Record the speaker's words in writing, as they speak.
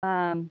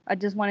I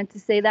just wanted to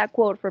say that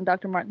quote from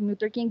Dr. Martin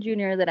Luther King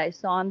Jr. that I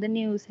saw on the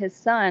news. His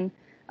son,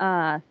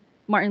 uh,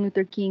 Martin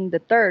Luther King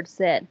III,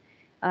 said,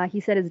 he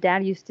said his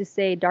dad used to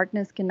say,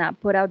 darkness cannot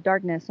put out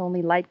darkness,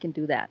 only light can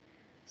do that.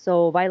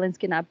 So violence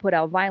cannot put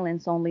out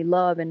violence, only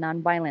love and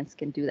nonviolence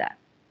can do that.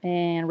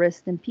 And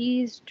rest in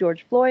peace,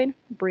 George Floyd,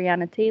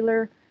 Breonna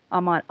Taylor,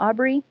 Ahmaud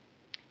Arbery.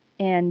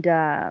 And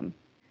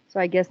so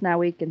I guess now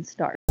we can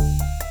start.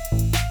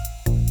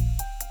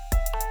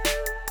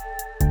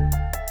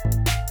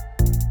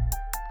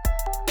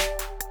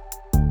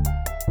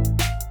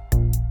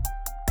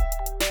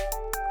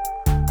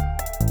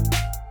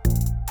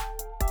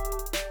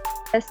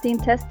 Testing,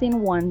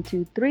 testing, 1,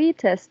 2, 3,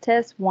 test,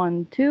 test,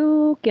 1,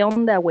 2. ¿Qué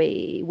onda,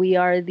 güey? We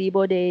are the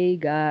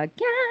Bodega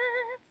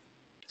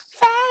Cats.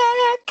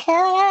 Fat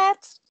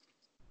cats.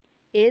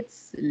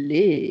 It's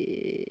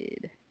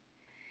lit.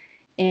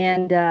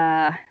 And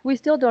we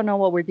still don't know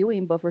what we're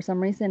doing, but for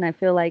some reason I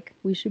feel like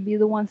we should be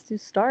the ones to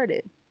start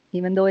it,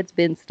 even though it's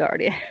been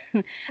started.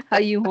 How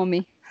you,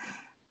 homie?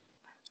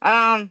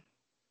 I'm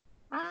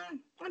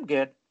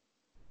good.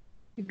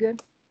 You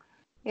good?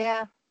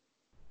 Yeah.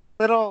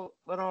 Little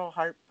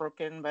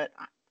heartbroken, but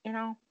we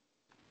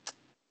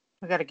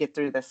got to get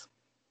through this.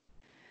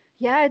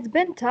 Yeah, it's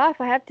been tough,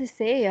 I have to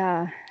say.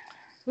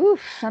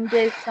 Some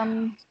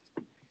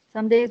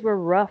days were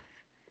rough,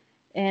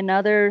 and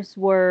others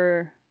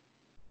were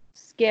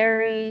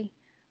scary.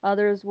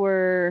 Others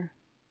were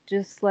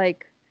just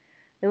like,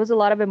 there was a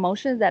lot of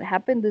emotions that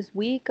happened this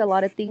week, a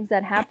lot of things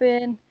that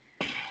happened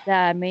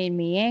that made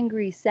me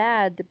angry,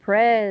 sad,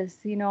 depressed,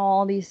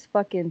 all these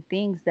fucking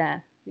things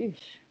that, eesh.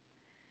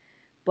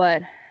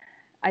 But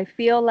I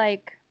feel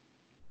like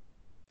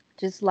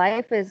just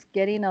life is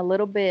getting a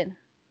little bit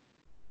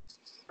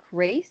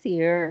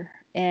crazier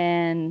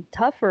and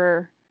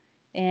tougher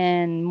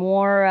and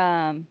more,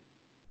 I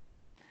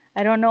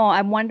don't know.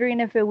 I'm wondering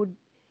if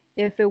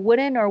it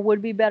wouldn't or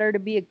would be better to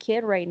be a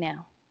kid right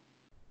now.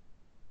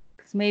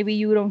 Because maybe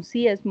you don't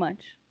see as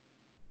much.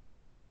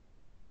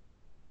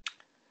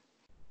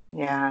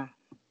 Yeah.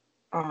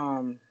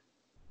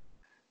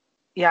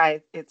 Yeah,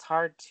 it's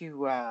hard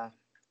to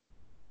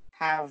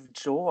have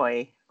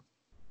joy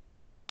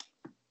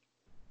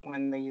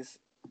when these,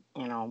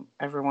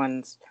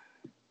 everyone's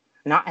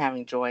not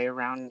having joy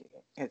around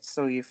it,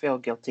 so you feel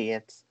guilty.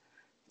 It's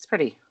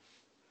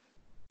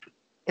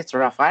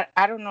rough. I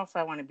don't know if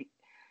I want to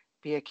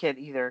be a kid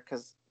either,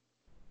 because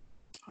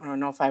I don't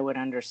know if I would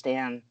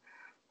understand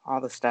all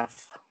the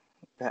stuff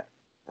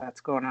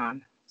that's going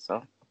on.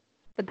 So,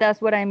 but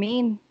that's what I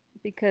mean,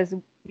 because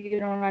you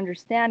don't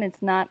understand.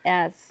 It's not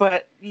as.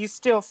 But you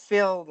still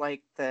feel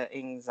like the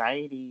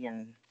anxiety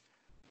and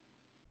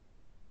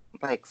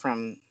like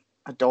from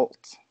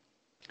adults.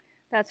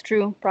 That's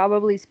true,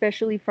 probably,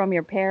 especially from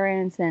your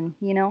parents, and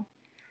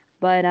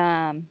But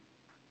I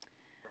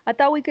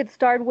thought we could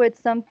start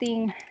with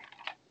something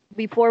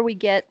before we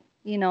get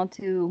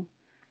to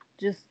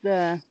just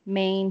the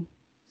main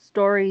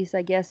stories,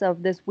 I guess,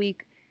 of this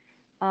week.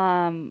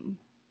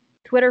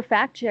 Twitter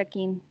fact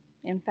checking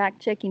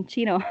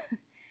Chino.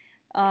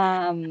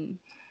 Can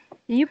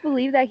you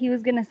believe that he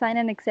was going to sign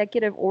an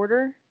executive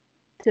order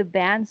to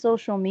ban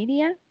social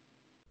media?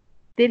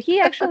 Did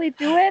he actually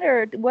do it,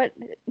 or what?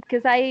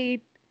 Because I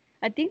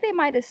think they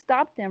might have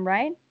stopped him,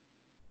 right?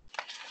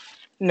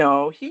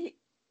 No, he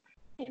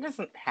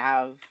doesn't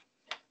have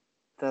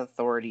the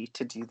authority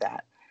to do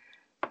that.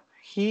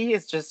 He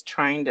is just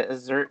trying to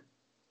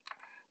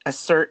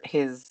assert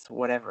his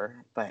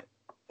whatever, but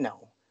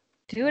no.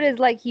 Dude, is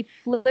like he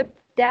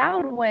flipped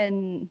out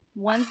when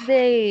once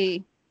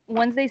they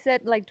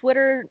said, like,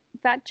 Twitter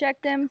fact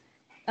checked him.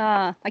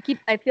 I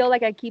feel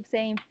like I keep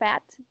saying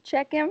fact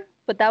check him,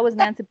 but that was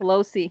Nancy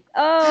Pelosi.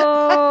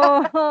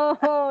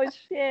 Oh,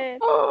 shit.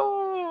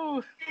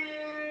 Oh.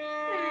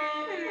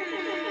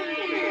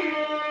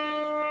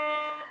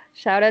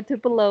 Shout out to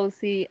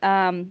Pelosi.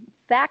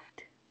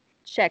 Fact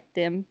checked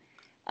him.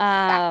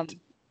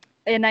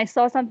 And I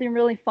saw something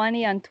really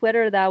funny on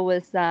Twitter that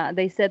was,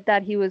 they said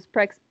that he was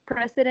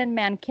President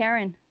Man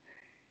Karen.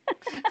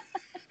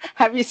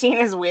 Have you seen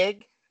his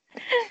wig?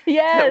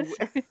 Yes.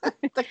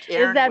 The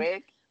Karen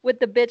wig? With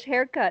the bitch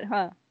haircut,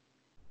 huh?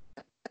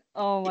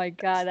 Oh my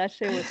God, that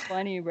shit was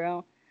funny,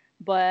 bro.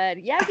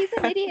 But yeah, he's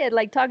an idiot.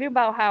 Like, talking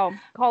about how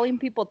calling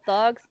people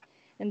thugs,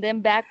 and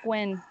then back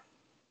when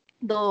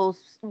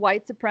those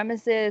white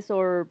supremacists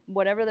or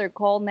whatever they're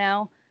called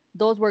now,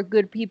 those were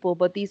good people,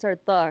 but these are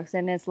thugs.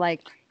 And it's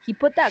like, he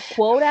put that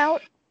quote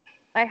out.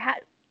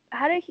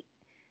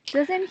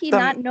 Doesn't he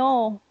not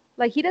know?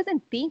 Like, he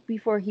doesn't think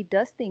before he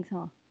does things,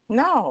 huh?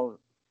 No,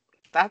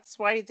 that's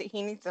why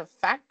he needs a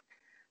fact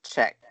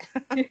check.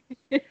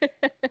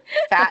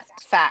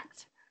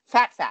 Fact.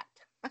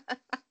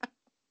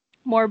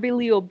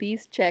 Morbidly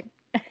obese check.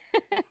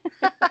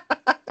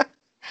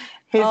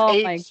 His oh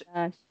age.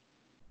 My gosh.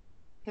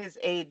 His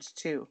age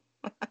too.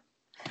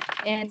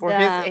 And for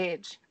his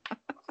age.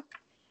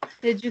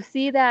 Did you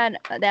see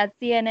that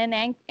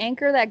CNN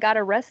anchor that got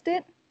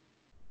arrested?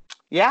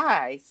 Yeah,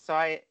 I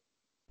saw it.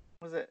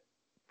 Was it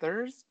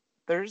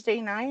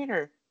Thursday night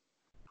or?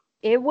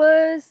 It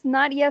was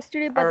not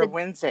yesterday, but or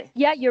Wednesday,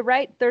 yeah, you're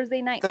right,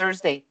 Thursday night.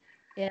 Thursday.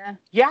 Yeah,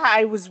 Yeah,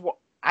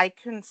 I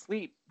couldn't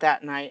sleep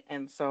that night,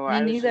 and so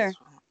me neither.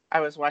 I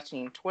was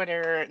watching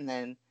Twitter, and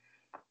then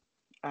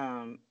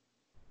um,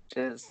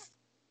 just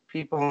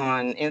people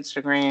on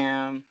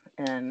Instagram,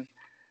 and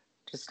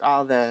just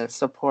all the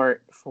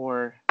support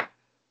for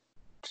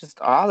just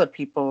all the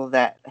people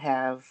that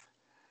have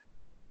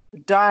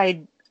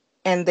died,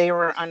 and they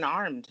were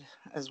unarmed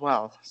as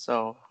well.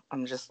 So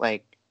I'm just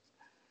like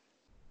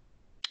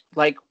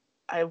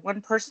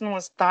one person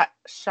was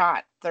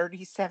shot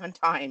 37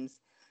 times.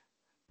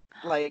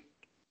 Like,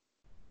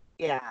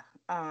 yeah,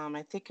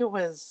 I think it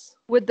was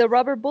With the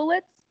rubber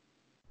bullets?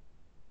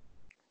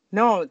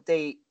 no,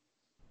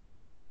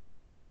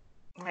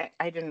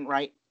 I didn't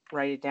write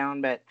it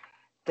down, but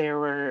there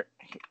were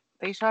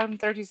they shot him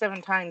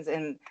 37 times,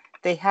 and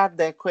they had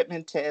the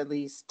equipment to at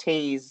least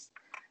tase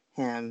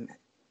him.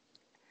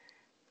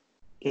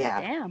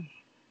 Yeah, Damn.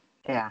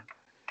 yeah.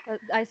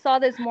 I saw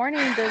this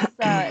morning this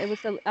it was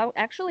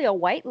actually a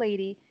white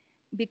lady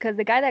because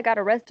the guy that got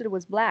arrested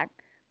was black,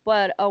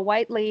 but a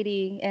white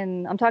lady,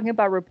 and I'm talking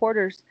about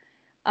reporters,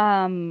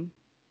 um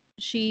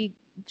she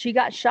she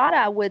got shot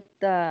at with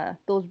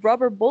those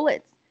rubber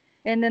bullets.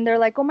 And then they're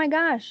like, "Oh my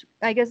gosh."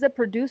 I guess her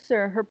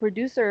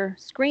producer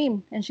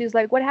screamed and she's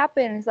like, "What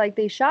happened?" It's like,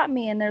 "They shot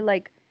me." And they're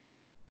like,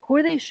 "Who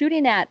are they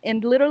shooting at?"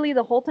 And literally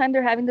the whole time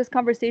they're having this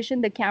conversation,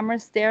 the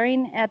camera's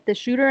staring at the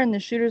shooter, and the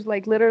shooter's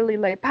like literally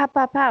like pow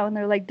pow pow, and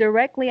they're like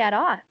directly at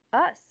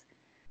us.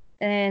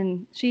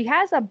 And she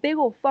has a big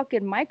old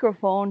fucking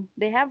microphone.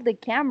 They have the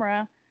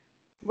camera.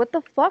 What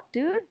the fuck,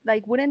 dude?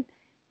 Like, wouldn't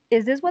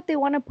is this what they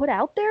want to put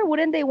out there?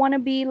 Wouldn't they want to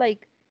be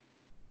like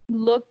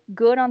look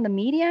good on the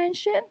media and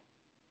shit?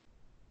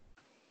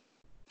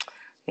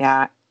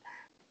 Yeah,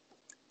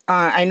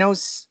 I know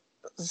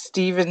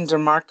Stephen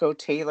DeMarco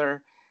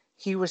Taylor.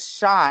 He was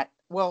shot.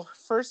 Well,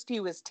 first he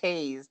was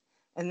tased,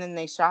 and then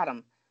they shot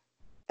him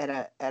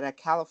at a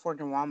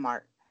California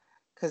Walmart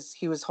because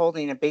he was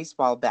holding a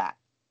baseball bat,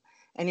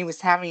 and he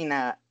was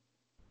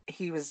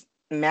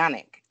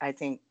manic. I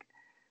think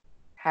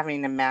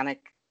having a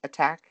manic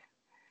attack.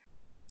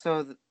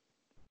 So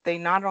they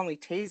not only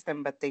tased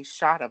him, but they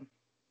shot him.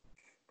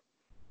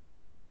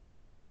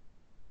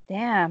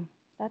 Damn,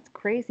 that's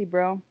crazy,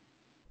 bro.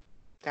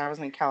 That was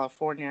in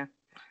California.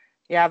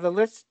 Yeah, the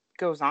list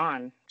goes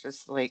on.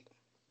 Just like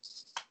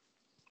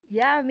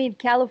Yeah, I mean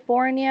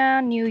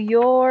California, New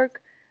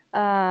York,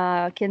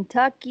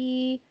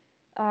 Kentucky,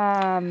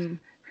 um,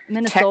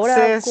 Minnesota, of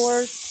Texas,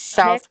 course,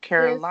 South Texas.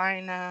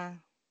 Carolina.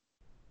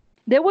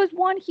 There was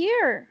one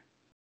here.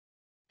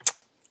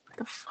 What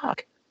the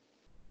fuck?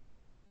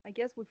 I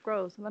guess we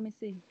froze. Let me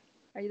see.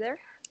 Are you there?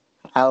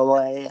 Oh,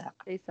 yeah.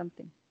 Say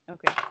something.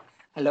 Okay.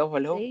 Hello,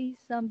 hello. Say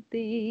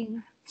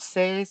something.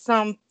 Say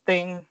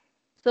something.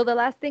 So the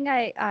last thing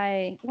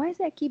I why does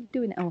that keep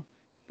doing it? Oh,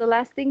 the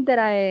last thing that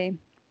I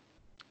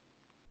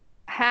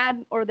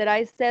had or that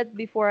I said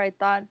before I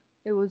thought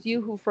it was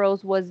you who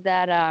froze was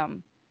that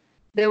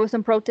there was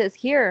some protests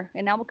here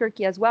in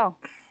Albuquerque as well.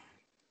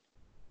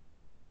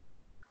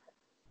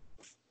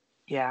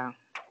 Yeah.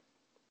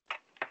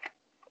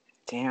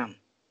 Damn.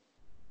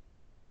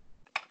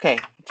 Okay.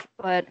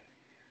 But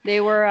they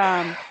were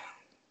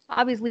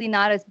obviously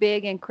not as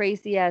big and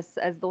crazy as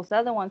those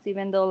other ones,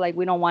 even though like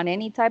we don't want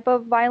any type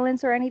of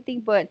violence or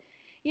anything. But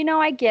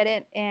I get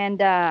it. And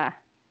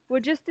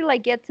well, just to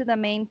like get to the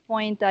main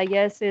point, I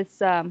guess it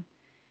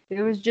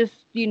was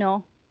just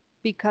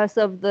because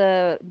of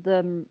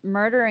the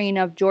murdering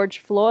of George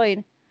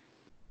Floyd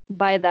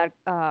by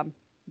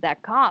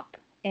that cop.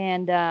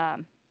 And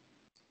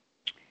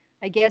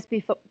I guess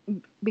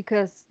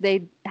because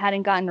they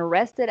hadn't gotten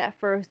arrested at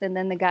first, and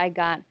then the guy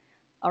got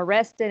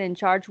arrested and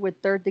charged with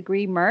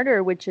third-degree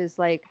murder, which is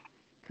like,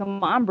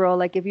 come on, bro.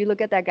 Like, if you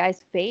look at that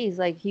guy's face,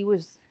 like he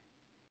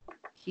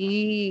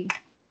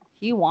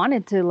he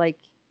wanted to like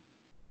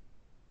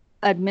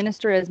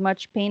administer as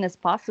much pain as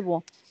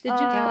possible. Did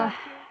you? Yeah.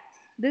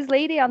 This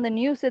lady on the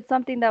news said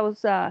something that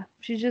was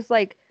she's just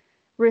like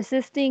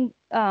resisting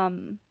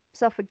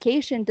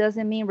suffocation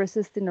doesn't mean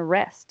resisting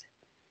arrest.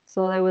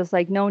 So there was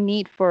like no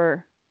need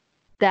for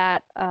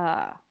that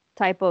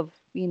type of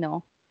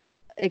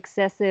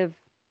excessive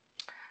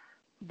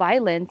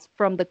violence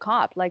from the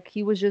cop. Like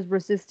he was just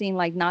resisting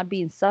like not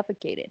being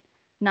suffocated,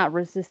 not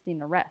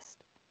resisting arrest.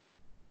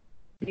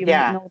 Do you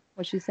Yeah. know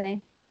what she's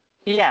saying?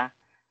 Yeah.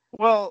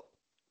 Well,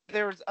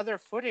 there was other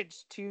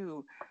footage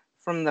too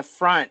from the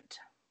front.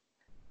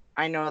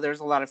 I know there's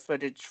a lot of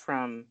footage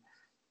from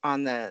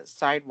on the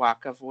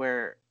sidewalk of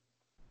where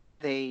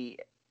they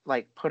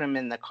like put him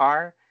in the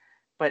car,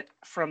 but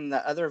from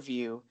the other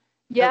view,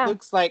 it Yeah,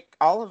 looks like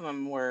all of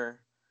them were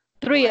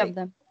three of like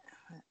them.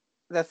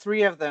 the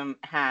three of them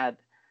had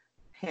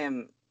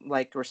him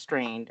like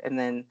restrained, and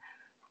then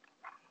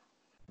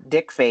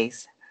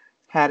Dickface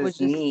had Was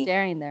his just knee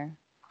staring there.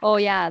 Oh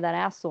yeah, that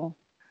asshole.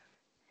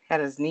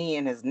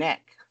 in his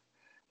neck,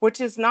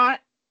 which is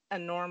not a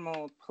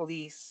normal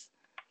police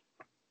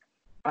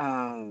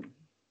um,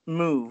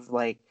 move.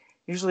 Like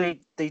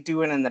usually they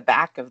do it in the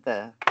back of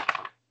the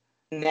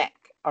neck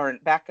or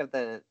back of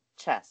the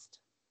chest.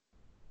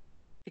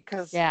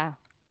 Because, Yeah.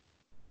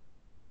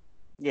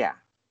 yeah,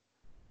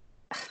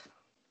 it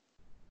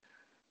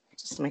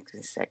just makes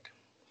me sick.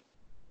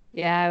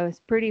 Yeah, it was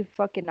pretty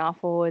fucking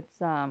awful. It's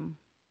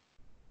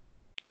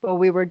what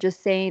we were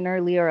just saying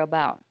earlier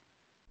about,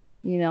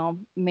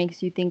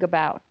 makes you think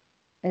about,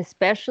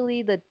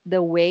 especially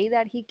the way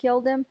that he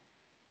killed him,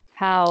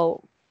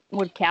 how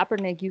what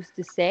Kaepernick used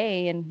to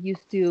say and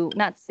used to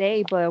not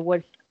say, but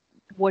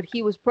what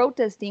he was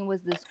protesting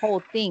was this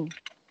whole thing.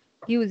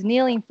 He was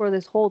kneeling for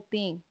this whole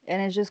thing,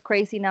 and it's just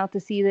crazy now to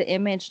see the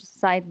image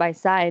side by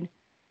side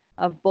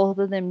of both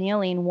of them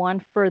kneeling, one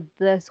for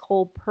this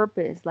whole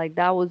purpose. Like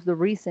that was the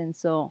reason.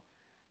 So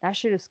that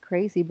shit is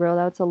crazy, bro.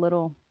 That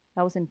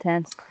was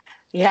intense.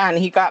 Yeah, and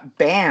he got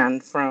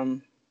banned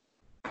from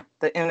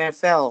the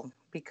NFL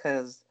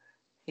because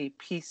he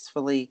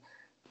peacefully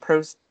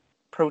pro-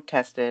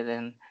 protested,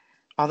 and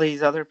all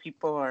these other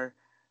people are,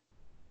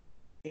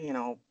 you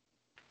know,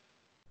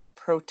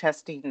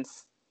 protesting.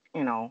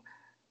 You know,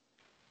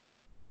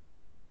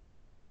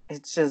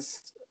 it's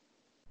just,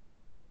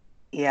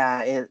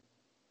 yeah, it.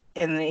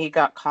 And he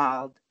got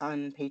called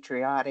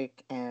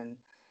unpatriotic and,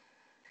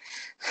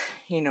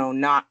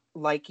 not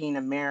liking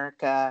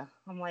America.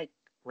 I'm like,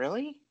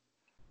 really?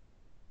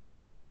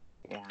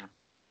 Yeah.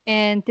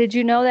 And did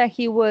you know that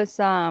he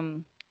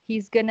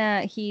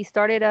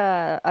started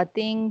a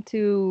thing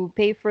to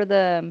pay for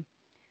the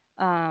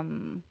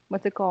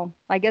what's it called?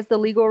 I guess the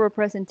legal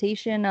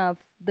representation of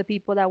the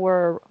people that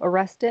were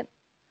arrested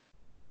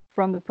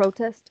from the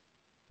protest.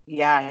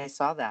 Yeah, I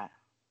saw that.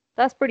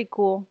 That's pretty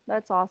cool.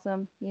 That's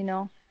awesome.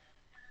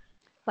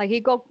 Like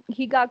he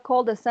got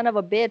called a son of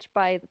a bitch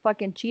by the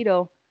fucking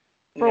Cheeto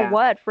for Yeah.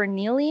 what? For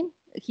kneeling?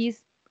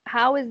 He's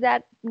How is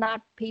that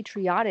not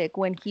patriotic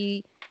when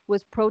he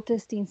was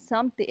protesting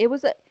something? It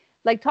was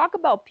like talk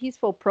about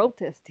peaceful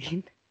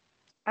protesting.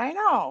 I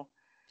know.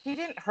 He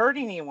didn't hurt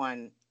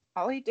anyone.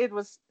 All he did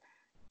was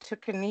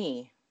took a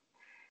knee.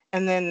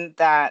 And then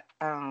that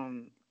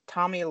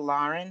Tommy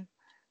Lauren,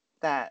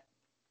 that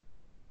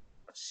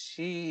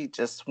she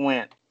just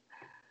went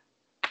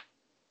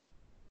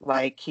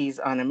like he's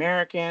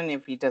un-American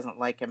if he doesn't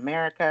like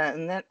America,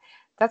 and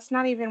that's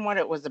not even what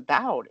it was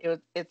about.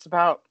 It's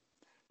about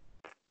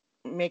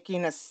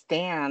making a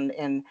stand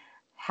and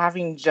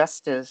having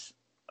justice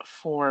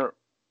for,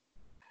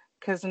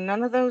 because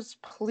none of those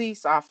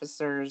police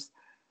officers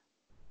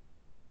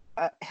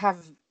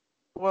have,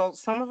 well,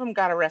 some of them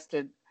got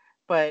arrested,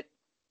 but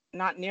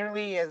not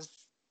nearly as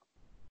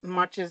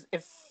much as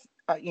if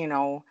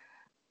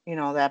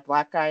that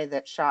black guy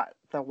that shot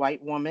the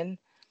white woman.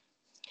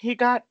 He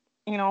got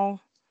you know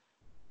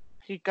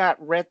he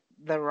got read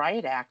the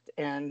riot act,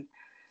 and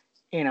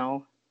you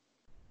know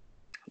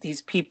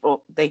these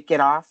people, they get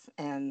off,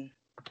 and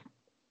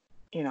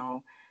you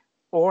know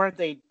or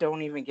they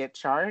don't even get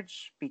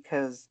charged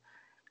because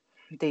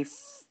they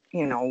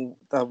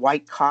the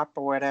white cop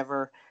or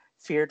whatever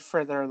feared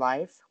for their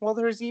life. Well,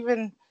 there's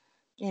even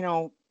you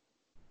know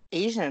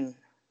asian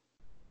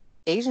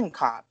asian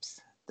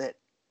cops that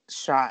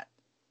shot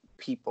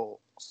people.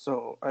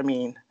 So I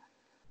mean,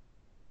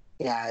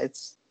 yeah,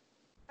 it's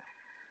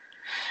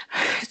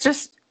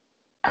just,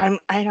 I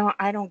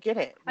don't get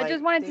it. I Like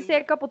just wanted to say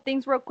they a couple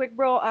things real quick,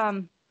 bro.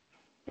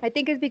 I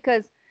think it's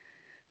because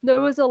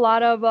there was a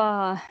lot of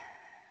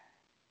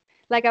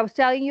like I was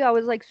telling you, I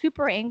was like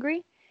super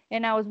angry,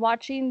 and I was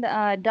watching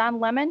Don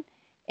Lemon,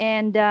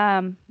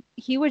 and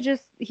he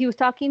was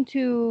talking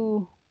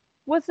to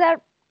what's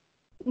that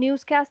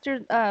newscaster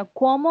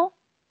Cuomo,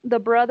 the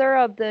brother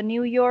of the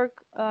New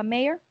York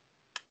mayor.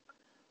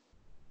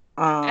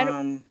 I don't,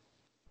 um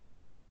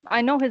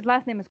I know his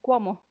last name is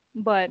Cuomo,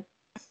 but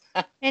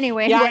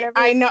anyway, yeah, whatever.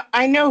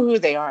 I know who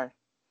they are.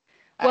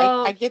 I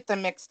Well, get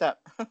them mixed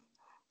up.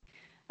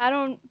 I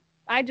don't.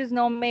 I just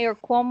know Mayor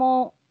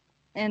Cuomo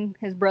and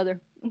his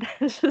brother.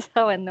 That's just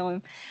how I know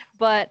him.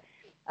 But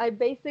I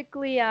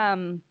basically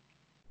no,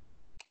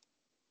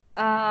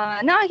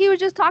 he was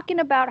just talking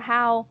about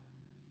how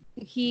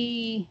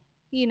he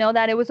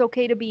that it was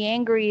okay to be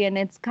angry, and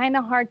it's kind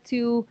of hard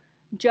to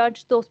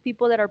judge those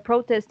people that are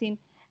protesting,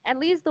 at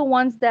least the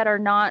ones that are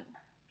not,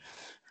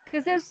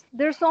 because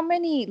there's so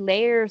many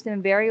layers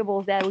and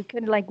variables that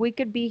we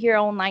could be here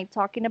all night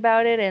talking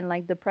about it and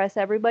like depress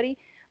everybody.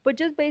 But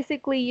just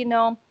basically,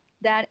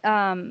 that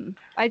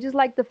I just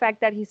like the fact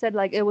that he said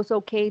like it was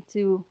okay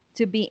to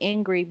be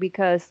angry,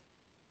 because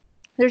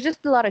there's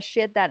just a lot of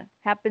shit that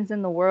happens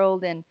in the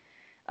world. And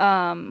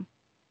um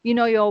you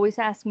always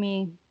ask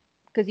me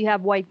because you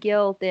have white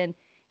guilt, and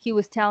he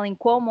was telling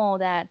Cuomo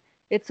that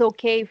it's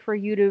okay for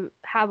you to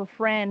have a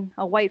friend,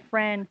 a white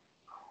friend,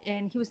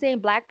 and he was saying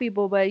black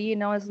people, but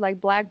it's like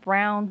black,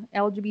 brown,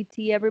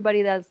 LGBT,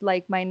 everybody that's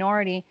like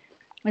minority.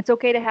 It's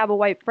okay to have a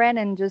white friend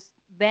and just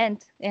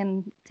vent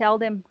and tell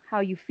them how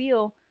you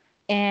feel,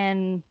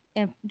 and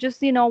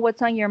just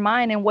what's on your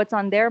mind and what's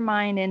on their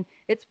mind, and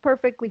it's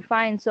perfectly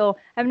fine. So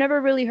I've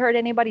never really heard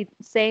anybody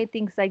say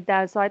things like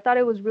that. So I thought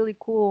it was really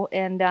cool,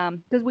 and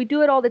because we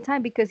do it all the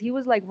time, because he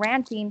was like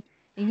ranting,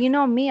 you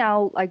know me,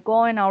 I'll like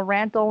go and I'll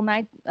rant all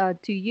night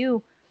to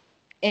you,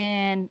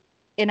 and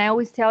I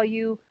always tell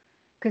you,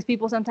 because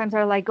people sometimes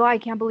are like, oh, I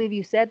can't believe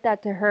you said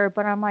that to her,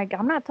 but I'm like,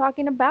 I'm not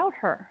talking about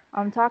her.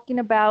 I'm talking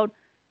about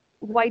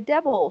white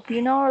devils,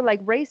 you know, or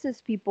like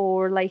racist people,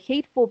 or like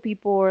hateful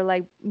people, or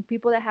like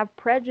people that have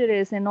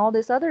prejudice and all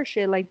this other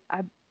shit. Like,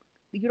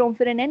 you don't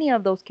fit in any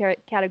of those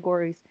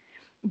categories.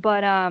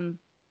 But and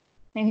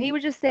he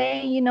was just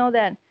saying, you know,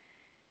 that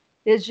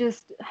it's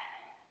just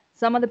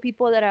some of the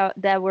people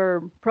that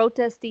were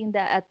protesting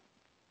that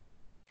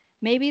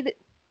maybe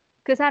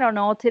because I don't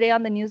know, today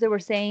on the news they were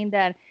saying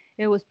that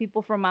it was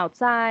people from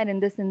outside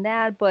and this and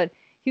that, but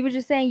he was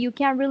just saying you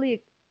can't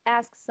really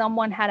ask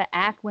someone how to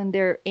act when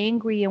they're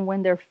angry and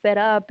when they're fed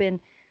up. And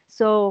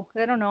so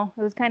I don't know,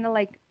 it was kind of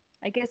like,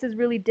 I guess it's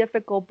really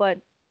difficult. But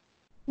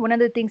one of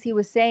the things he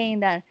was saying,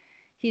 that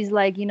he's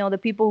like, you know, the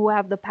people who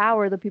have the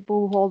power, the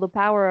people who hold the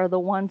power are the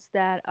ones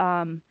that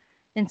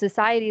in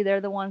society,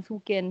 they're the ones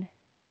who can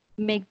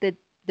make the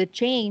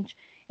change.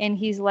 And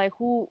he's like,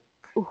 who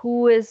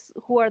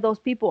are those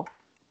people?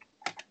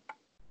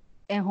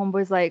 And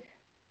homeboy's like,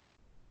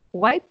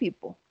 white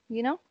people,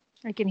 you know?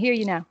 I can hear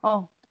you now.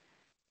 Oh,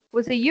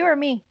 was it you or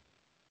me?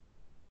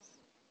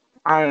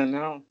 I don't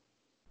know.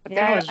 I think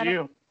it Yeah, was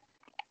you.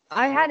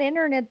 I had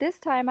internet this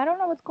time. I don't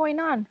know what's going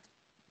on.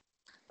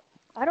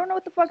 I don't know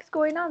what the fuck's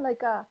going on.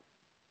 Like, I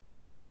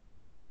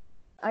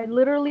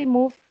literally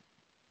moved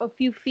a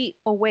few feet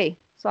away,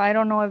 so I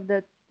don't know if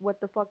that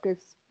what the fuck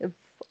is, if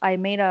I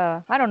made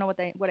a, I don't know what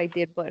I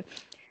did. But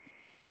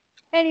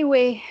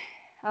anyway,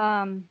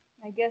 I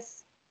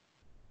guess.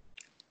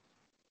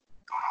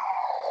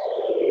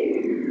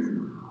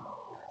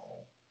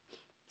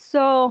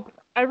 So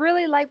I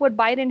really like what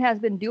Biden has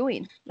been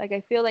doing. Like,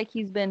 I feel like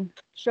he's been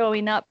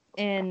showing up,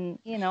 and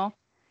I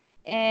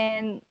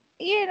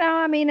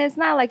mean, it's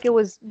not like it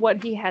was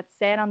what he had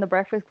said on the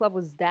Breakfast Club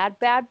was that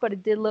bad, but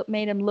it did look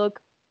made him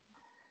look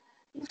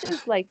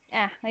just like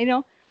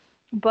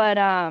but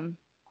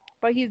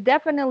he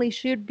definitely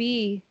should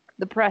be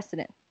the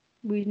president.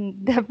 We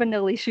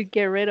definitely should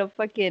get rid of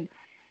fucking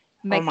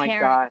Oh my McCarran,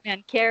 God.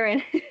 man,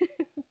 Karen.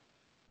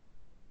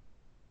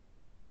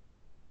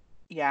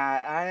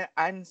 Yeah,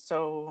 I'm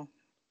so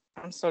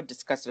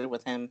disgusted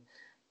with him.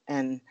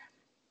 And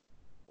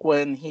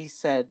when he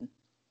said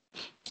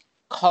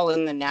call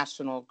in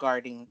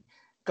the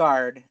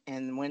Guard,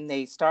 and when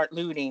they start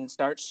looting,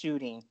 start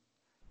shooting.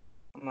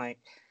 I'm like,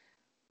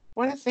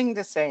 what a thing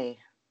to say.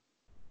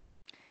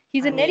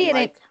 He's I an mean, idiot,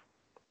 like,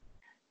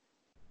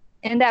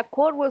 and that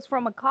quote was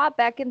from a cop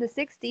back in the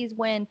 60s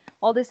when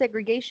all the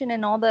segregation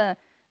and all the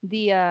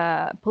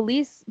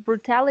police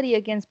brutality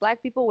against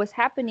black people was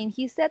happening.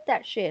 He said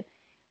that shit.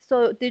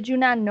 So did you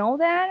not know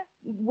that?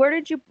 Where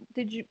did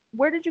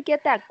you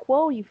get that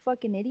quote, you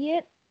fucking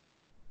idiot?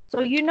 So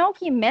you know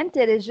he meant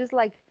it. It's just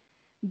like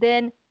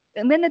then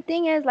and then the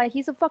thing is, like,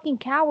 he's a fucking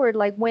coward.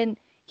 Like, when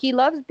he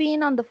loves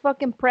being on the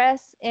fucking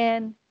press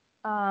and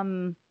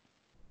um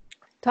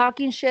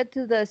talking shit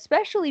to the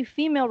especially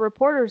female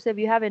reporters, if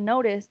you haven't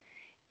noticed,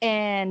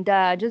 and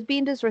just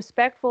being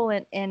disrespectful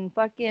and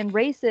fucking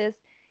racist.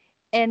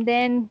 And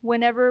then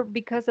whenever,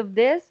 because of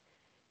this,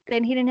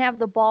 then he didn't have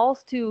the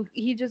balls to,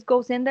 he just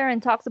goes in there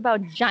and talks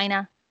about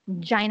Gina,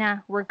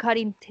 we're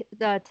cutting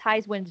the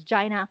ties with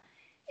Gina.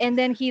 And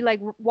then he like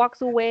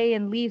walks away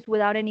and leaves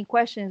without any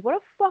questions. What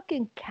a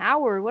fucking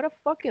coward. What a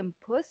fucking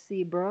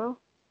pussy, bro.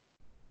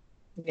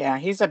 yeah,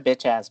 he's a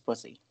bitch ass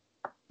pussy.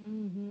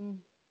 Hmm.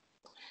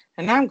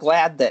 And I'm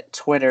glad that And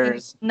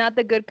Twitter's, not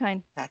the good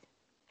kind.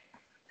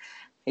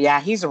 yeah,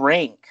 he's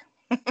rank.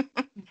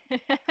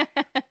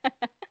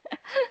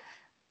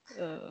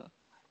 uh,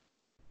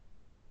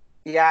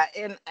 Yeah,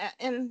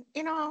 and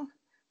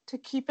to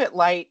keep it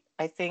light,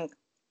 I think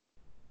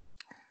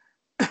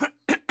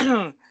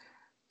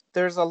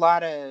there's a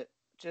lot of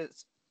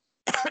just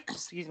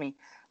excuse me,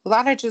 a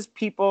lot of just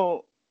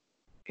people,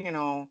 you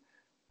know,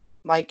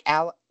 like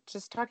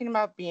just talking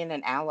about being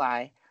an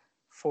ally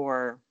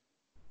for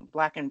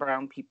black and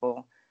brown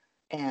people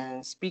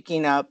and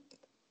speaking up,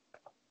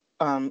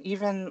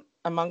 even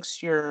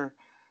amongst your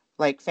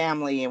like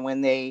family, and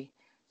when they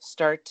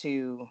start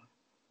to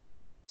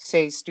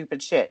say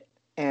stupid shit.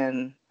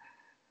 And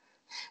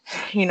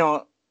you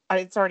know,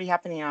 it's already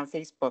happening on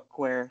Facebook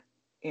where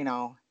you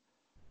know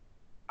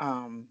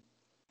um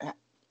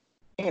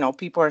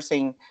people are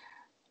saying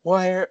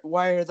why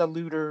are the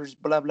looters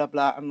blah blah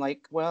blah. I'm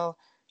like, well,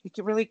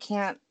 really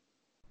can't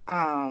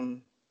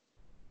um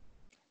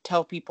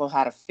tell people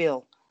how to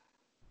feel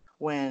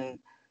when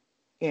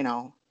you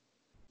know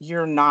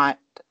you're not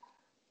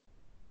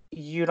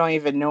you don't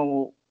even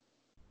know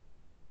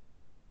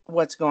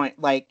what's going,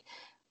 like,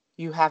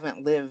 you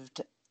haven't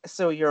lived,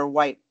 so you're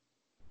white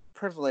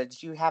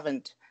privileged, you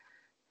haven't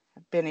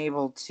been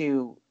able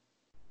to,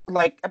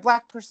 like a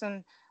black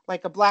person,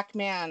 like a black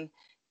man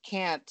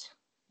can't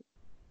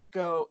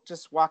go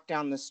just walk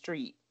down the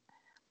street.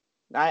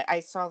 I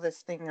saw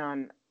this thing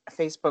on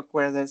Facebook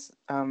where this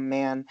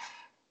man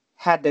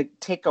had to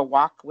take a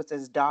walk with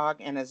his dog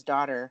and his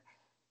daughter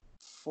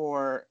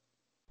for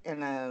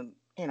in a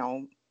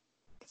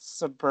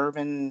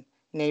suburban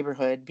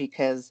neighborhood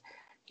because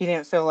he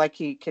didn't feel like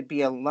he could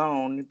be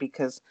alone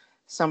because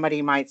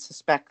somebody might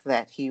suspect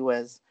that he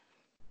was,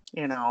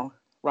 you know,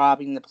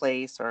 robbing the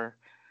place or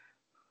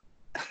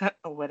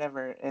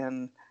whatever.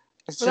 And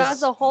it's Well, that was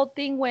just the whole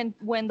thing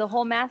when the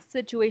whole mask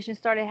situation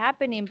started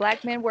happening.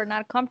 Black men were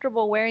not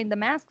comfortable wearing the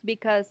masks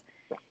because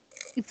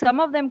some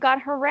of them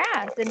got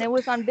harassed, and it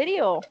was on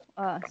video.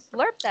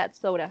 Slurp that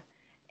soda,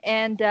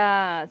 and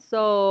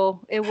so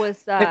it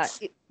was. it's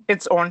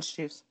it's orange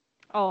juice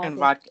Oh, and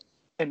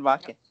okay.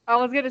 vodka. I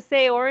was gonna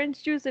say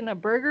orange juice in a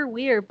burger,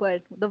 weird,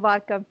 but the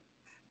vodka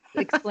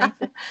explains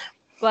it.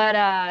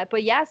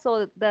 But yeah,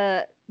 so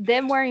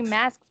them wearing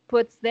masks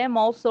puts them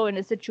also in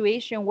a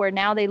situation where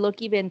now they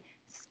look even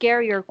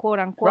scarier, quote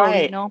unquote, you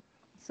Right. know.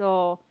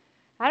 So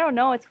I don't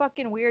know, it's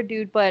fucking weird,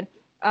 dude. But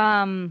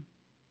um,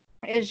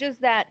 it's just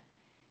that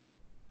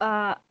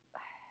uh,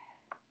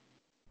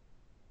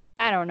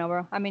 I don't know,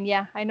 bro. I mean,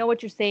 yeah, I know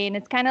what you're saying.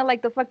 It's kind of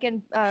like the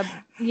fucking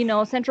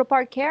Central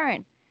Park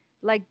Karen,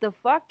 like the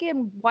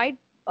fucking white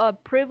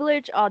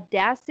privilege,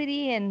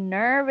 audacity, and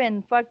nerve,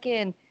 and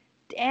fucking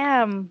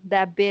damn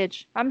that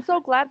bitch. I'm so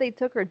glad they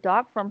took her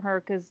dog from her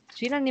because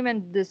she doesn't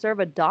even deserve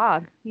a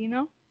dog, you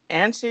know?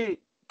 And she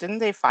didn't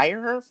they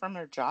fire her from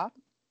her job?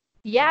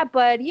 Yeah,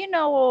 but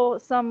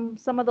some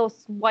of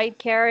those white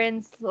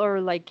Karens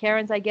or like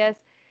Karens, I guess,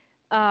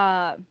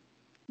 uh,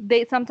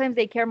 they sometimes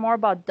they care more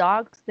about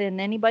dogs than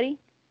anybody.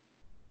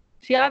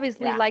 She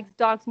obviously Yeah. likes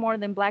dogs more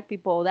than black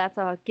people. That's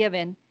a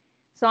given.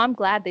 So I'm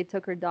glad they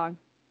took her dog.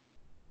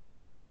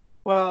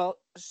 Well,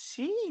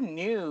 she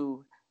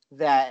knew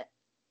that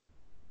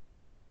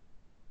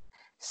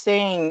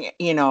saying,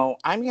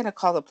 I'm going to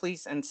call the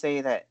police and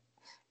say that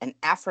an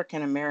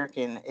African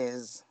American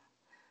is,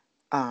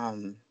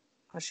 what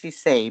she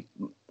say?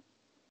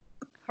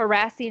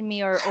 Harassing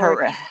me or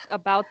Her, he's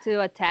about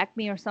to attack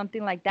me or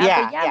something like that. But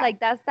yeah, yeah, yeah. like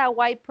that's that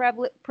white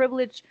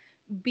privilege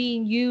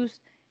being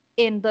used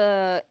in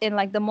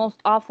like the most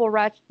awful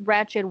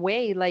ratchet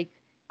way. Like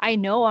I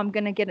know I'm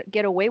gonna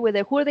get away with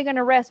it. Who are they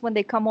gonna arrest when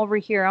they come over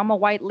here? I'm a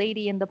white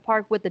lady in the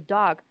park with the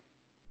dog.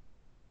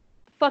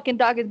 Fucking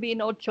dog is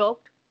being all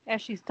choked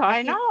as she's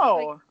I talking. Like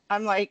know.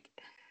 I'm like,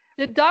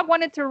 the dog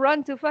wanted to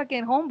run to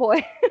fucking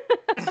homeboy.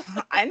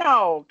 I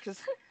know,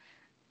 because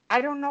I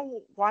don't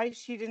know why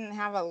she didn't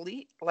have a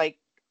lead. Like,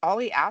 all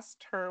he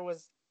asked her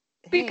was,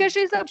 Because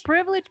hey, she's a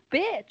privileged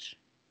bitch.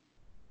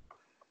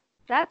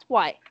 That's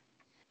why.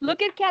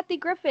 Look at Kathy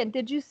Griffin.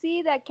 Did you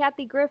see that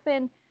Kathy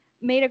Griffin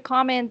made a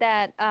comment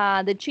that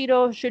the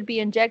Cheeto should be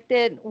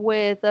injected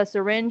with a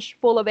syringe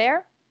full of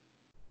air?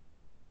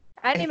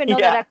 I didn't even know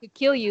that yeah. that could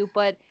kill you,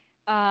 but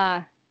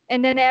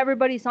and then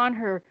everybody's on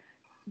her.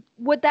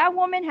 What that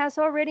woman has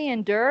already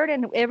endured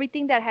and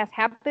everything that has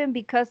happened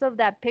because of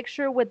that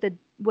picture with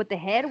the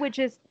head, which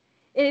is,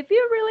 if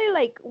you really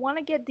like want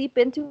to get deep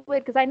into it,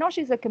 because I know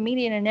she's a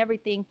comedian and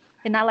everything,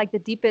 and not like the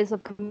deepest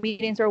of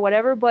comedians or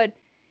whatever, but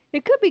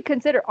it could be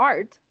considered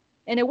art.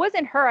 And it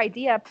wasn't her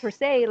idea per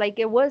se. Like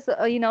it was,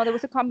 there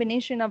was a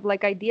combination of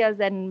like ideas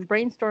and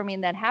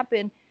brainstorming that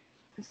happened.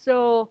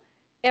 So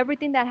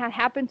everything that had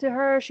happened to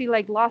her, she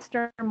like lost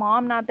her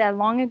mom not that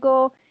long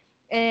ago,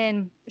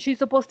 and she's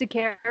supposed to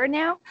care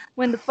now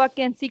when the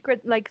fucking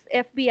secret like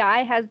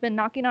FBI has been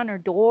knocking on her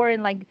door,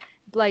 and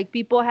like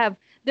people have.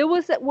 There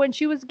was when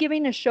she was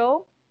giving a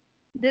show,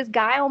 this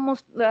guy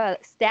almost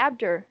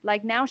stabbed her.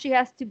 Like now she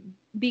has to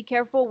be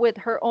careful with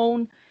her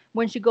own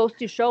when she goes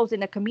to shows.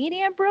 And a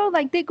comedian, bro,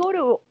 like they go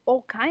to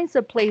all kinds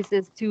of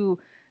places Oh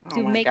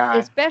to my make, God.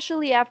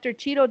 especially after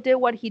Cheeto did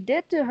what he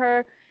did to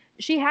her.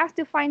 She has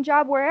to find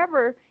job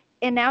wherever.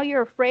 And now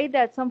you're afraid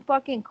that some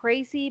fucking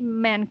crazy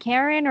man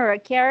Karen or a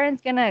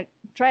Karen's gonna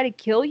try to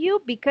kill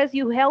you because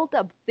you held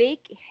a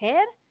fake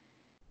head?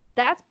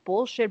 That's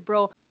bullshit,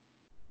 bro.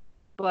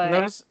 But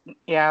Those,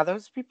 yeah,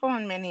 those people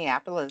in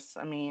Minneapolis,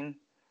 I mean,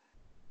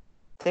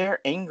 they're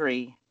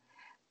angry.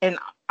 And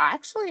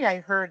actually, I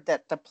heard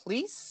that the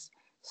police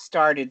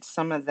started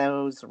some of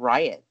those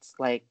riots.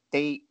 Like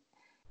they,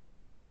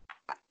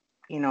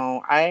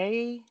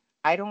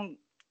 I don't,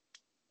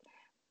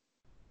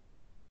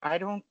 I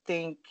don't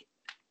think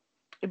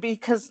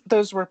because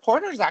those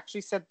reporters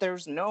actually said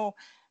there's no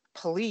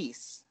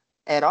police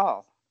at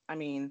all. I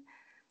mean,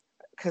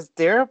 because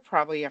they're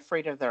probably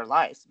afraid of their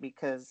lives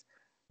because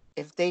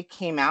if they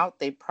came out,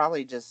 they'd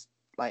probably just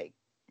like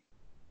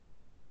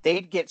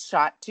they'd get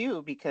shot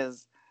too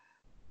because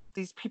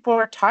these people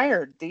are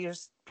tired.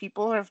 These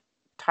people are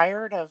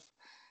tired of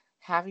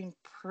having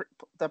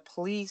the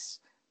police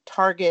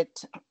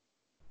target,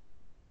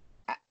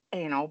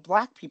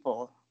 black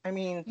people. I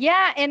mean,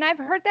 yeah, and I've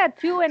heard that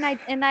too, and I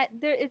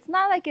there, it's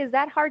not like it's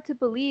that hard to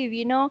believe,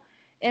 you know.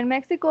 In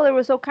Mexico, there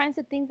was all kinds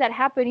of things that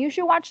happened. You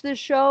should watch this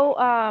show,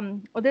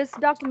 or this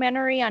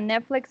documentary on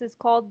Netflix. Is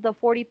called The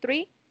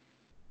 43.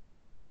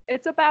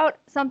 It's about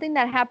something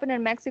that happened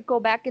in Mexico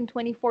back in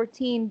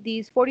 2014.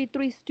 These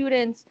 43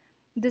 students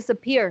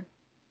disappeared,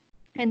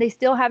 and they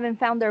still haven't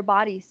found their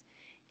bodies.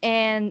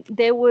 And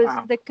there was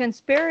wow. the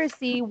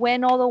conspiracy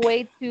went all the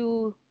way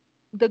to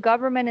the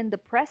government and the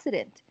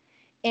president.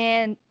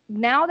 And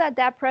now that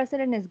that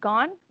precedent is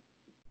gone,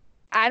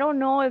 I don't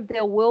know if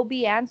there will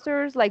be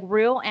answers, like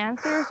real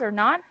answers or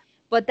not,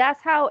 but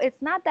that's how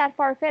it's not that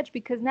far fetched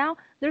because now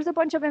there's a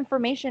bunch of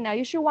information. Now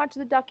you should watch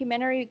the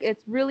documentary.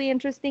 It's really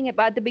interesting.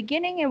 But at the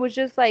beginning, it was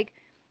just like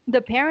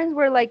the parents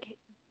were like,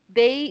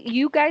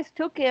 you guys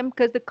took him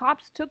because the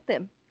cops took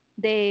them.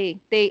 They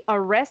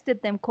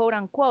arrested them, quote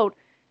unquote,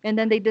 and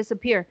then they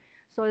disappear.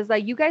 So it's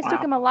like, you guys took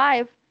Wow. him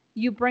alive,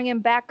 you bring him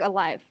back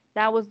alive.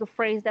 That was the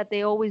phrase that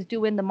they always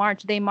do in the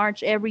march. They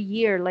march every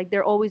year, like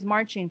they're always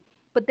marching.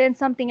 But then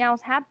something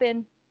else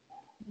happened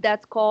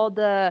that's called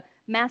the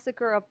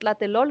massacre of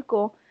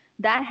Tlatelolco.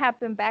 That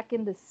happened back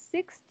in the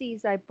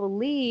 60s, I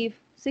believe,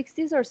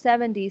 60s or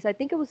 70s. I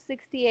think it was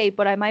 68,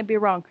 but I might be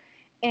wrong.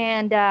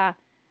 And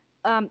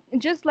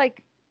just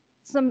like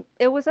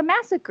it was a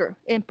massacre,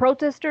 and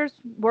protesters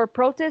were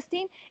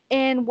protesting.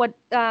 And what,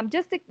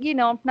 just to,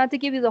 not to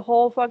give you the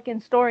whole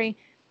fucking story,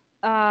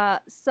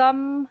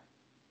 some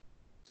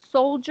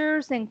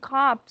soldiers and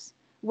cops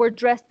were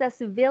dressed as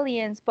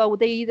civilians, but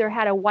they either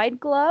had a white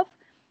glove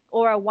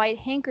or a white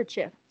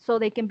handkerchief so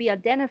they can be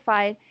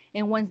identified.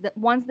 And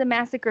once the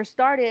massacre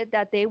started,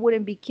 that they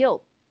wouldn't be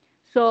killed.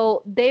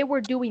 So they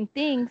were doing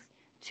things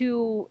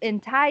to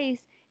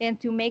entice and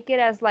to make it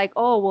as like,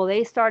 oh, well,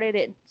 they started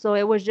it. So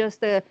it was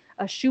just a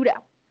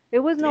shootout. It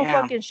was no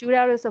Yeah. fucking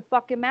shootout. It's a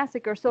fucking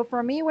massacre. So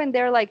for me, when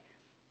they're like,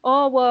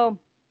 oh, well,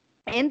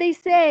 and they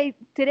say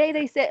today,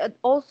 they said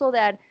also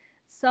that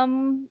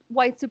some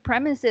white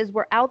supremacists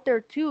were out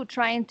there too,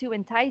 trying to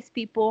entice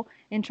people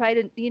and try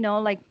to,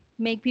 like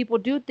make people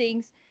do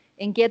things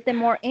and get them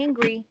more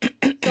angry.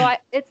 So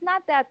it's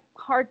not that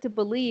hard to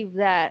believe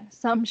that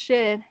some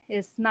shit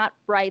is not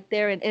right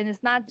there, and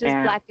it's not just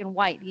Yeah. black and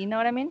white. You know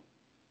what I mean?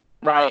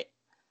 Right.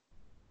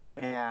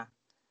 Yeah.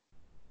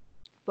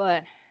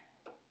 But,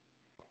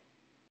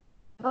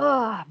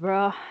 oh,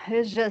 bro,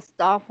 it's just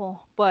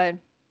awful. But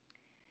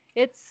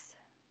it's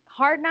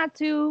hard not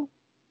to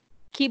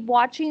keep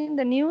watching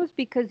the news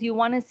because you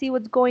want to see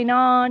what's going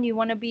on, you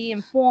want to be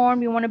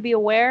informed, you want to be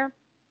aware.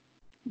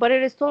 But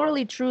it is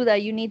totally true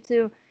that you need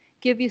to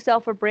give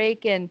yourself a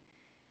break. And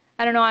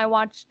I don't know, I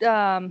watched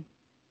um,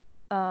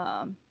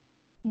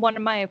 one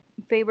of my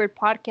favorite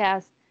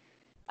podcasts.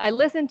 I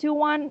listened to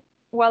one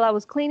while I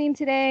was cleaning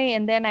today,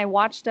 and then I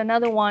watched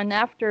another one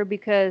after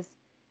because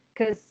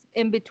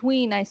in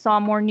between I saw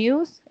more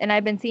news, and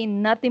I've been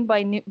seeing nothing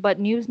but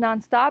news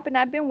nonstop. And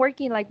I've been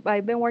working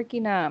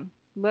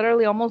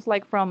literally almost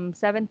like from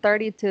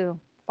 7:30 to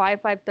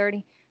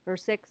 5:30 or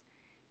 6.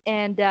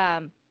 And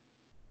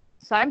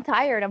so I'm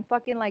tired. I'm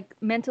fucking like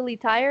mentally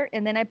tired,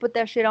 and then I put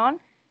that shit on,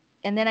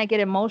 and then I get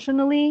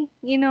emotionally,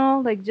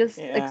 like just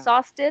Yeah.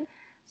 exhausted.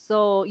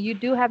 So you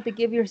do have to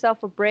give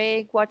yourself a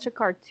break, watch a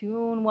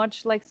cartoon,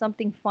 watch like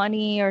something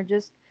funny, or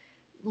just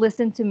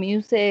listen to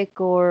music,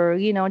 or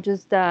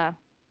just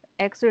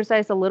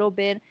exercise a little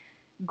bit,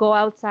 go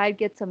outside,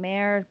 get some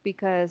air,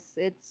 because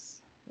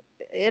it's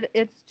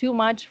too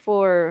much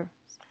for,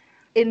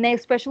 and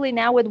especially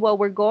now with what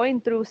we're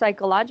going through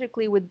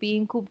psychologically with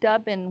being cooped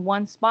up in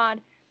one spot.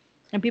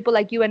 And people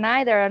like you and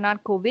I that are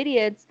not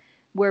COVIDiots,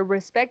 we're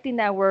respecting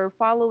that, we're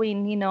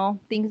following,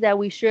 things that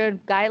we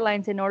should,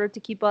 guidelines in order to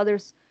keep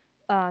others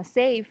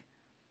safe.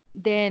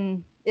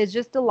 Then it's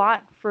just a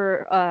lot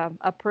for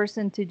a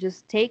person to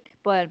just take.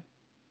 But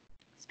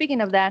speaking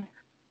of that,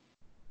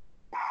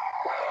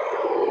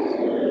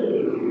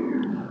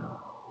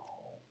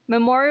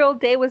 Memorial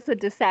Day was a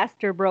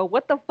disaster, bro.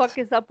 What the fuck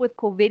is up with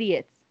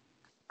COVIDiots?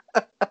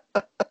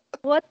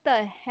 What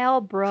the hell,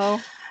 bro?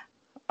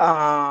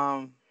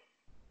 Um.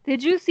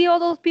 Did you see all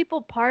those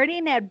people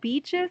partying at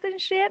beaches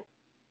and shit?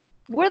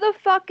 Where the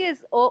fuck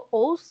is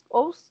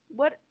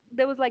what?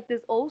 There was like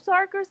this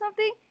Ozark or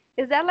something.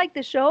 Is that like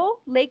the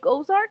show Lake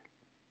Ozark?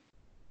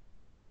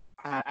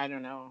 I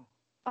don't know.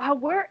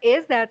 Where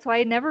is that? So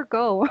I never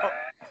go. Oh,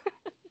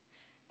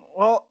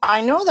 well,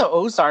 I know the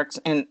Ozarks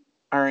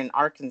are in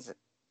Arkansas.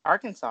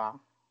 Arkansas.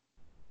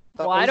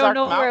 The Well, I don't Ozark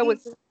know where it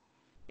was. Mountains.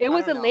 It I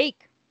was don't a know.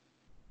 lake.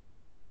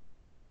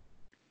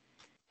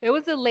 It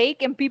was a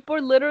lake, and people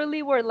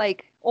literally were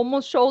like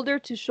almost shoulder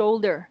to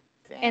shoulder.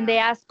 And they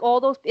Damn. asked all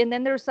those, and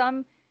then there's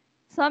some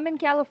in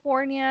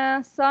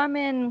California, some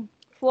in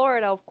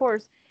Florida, of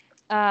course,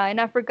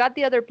 and I forgot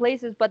the other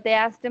places, but they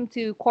asked them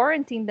to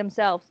quarantine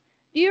themselves.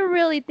 Do you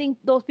really think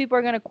those people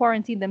are going to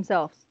quarantine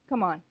themselves?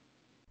 Come on.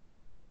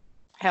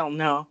 Hell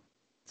no.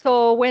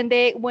 So when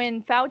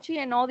Fauci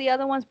and all the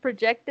other ones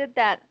projected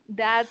that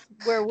that's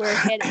where we're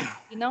headed,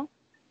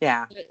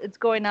 Yeah. it's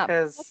going up.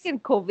 Because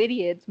Fucking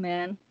COVIDiots,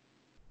 man.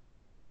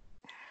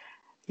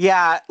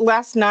 yeah,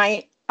 last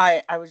night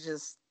I was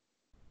just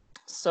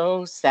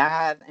so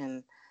sad,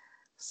 and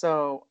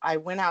so I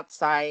went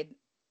outside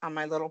on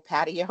my little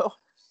patio,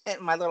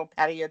 and my little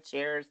patio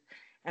chairs,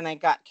 and I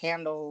got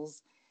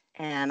candles,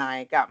 and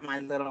I got my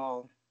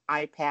little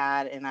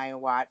iPad, and I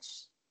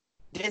watched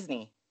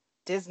Disney.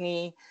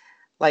 Disney,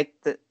 like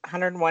the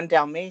 101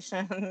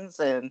 Dalmatians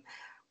and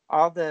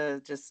all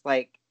the just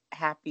like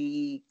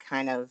happy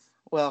kind of,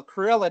 well,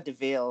 Cruella de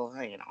Vil,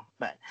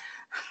 but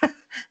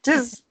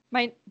just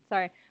My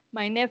sorry,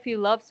 My nephew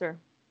loves her.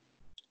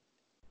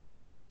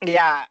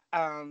 Yeah.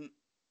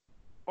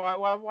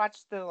 Well, I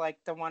watched the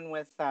one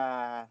with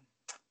the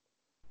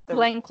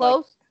Glenn like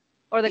Close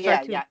or the yeah,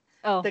 cartoon? yeah,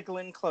 Oh, the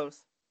Glenn Close.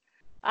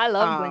 I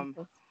love Glenn Um,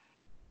 Close.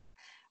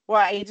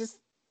 well, I just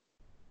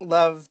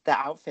love the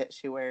outfit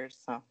she wears.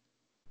 So,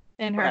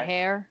 And her but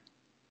hair.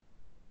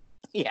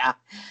 yeah,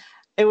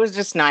 it was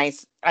just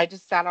nice. I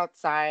just sat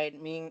outside,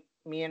 me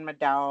and my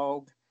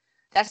dog.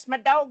 That's my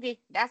doggy.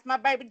 That's my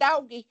baby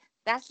doggy.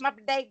 That's my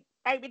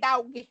baby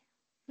doggy.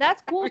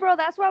 That's cool, bro.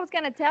 That's what I was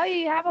gonna tell you.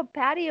 You have a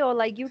patio,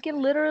 like you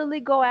can literally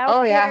go Oh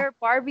out yeah. there,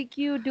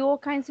 barbecue, do all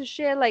kinds of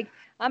shit. Like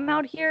I'm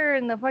out here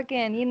in the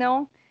fucking,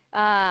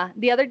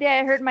 the other day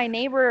I heard my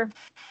neighbor.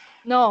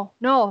 No,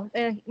 no,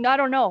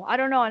 no, I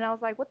don't know. And I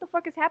was like, what the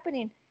fuck is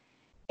happening?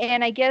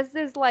 And I guess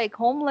this like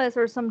homeless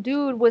or some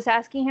dude was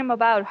asking him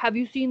about, have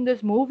you seen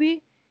this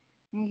movie?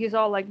 And he's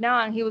all like,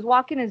 nah. And he was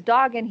walking his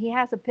dog and he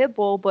has a pit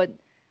bull, but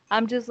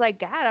I'm just like,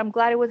 God, I'm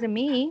glad it wasn't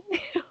me.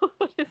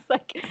 It's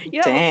like you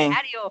have a Dang.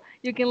 patio.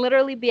 You can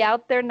literally be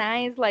out there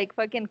nice, like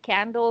fucking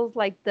candles,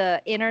 like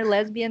the inner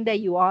lesbian that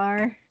you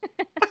are.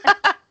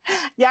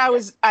 Yeah,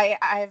 I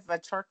have a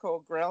charcoal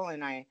grill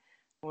and I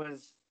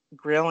was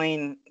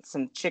grilling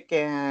some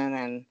chicken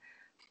and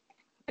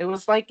it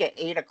was like at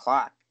 8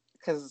 o'clock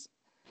because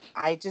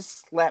I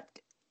just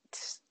slept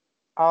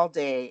all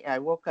day. I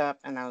woke up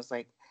and I was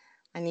like,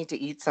 I need to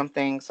eat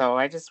something. So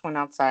I just went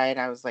outside.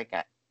 I was like,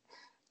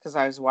 because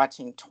I was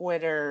watching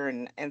Twitter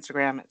and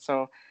Instagram. And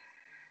so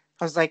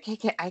I was like,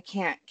 I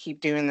can't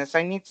keep doing this.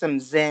 I need some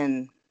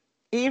zen.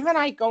 Even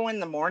I go in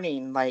the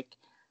morning, like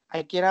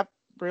I get up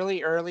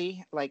really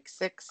early, like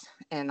 6,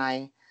 and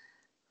I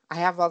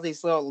have all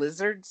these little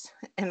lizards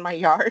in my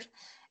yard,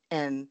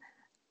 and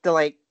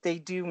they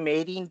do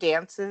mating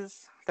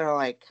dances. They're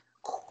like,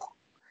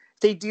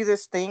 they do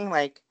this thing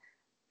like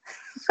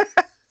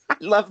I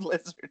love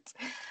lizards.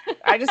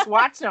 I just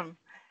watch them,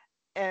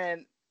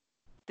 and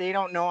they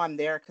don't know I'm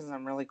there because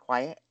I'm really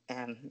quiet,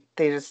 and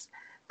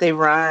they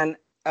run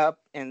up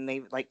and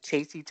they like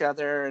chase each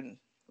other, and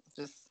it's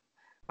just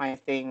my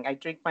thing. I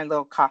drink my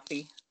little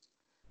coffee.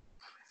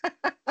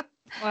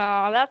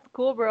 Wow, that's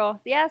cool, bro.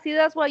 Yeah, see,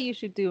 that's what you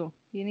should do.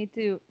 You need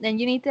to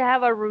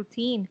have a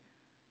routine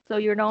so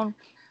you don't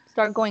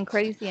start going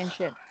crazy and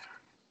shit.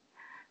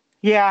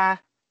 Yeah,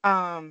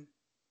 um,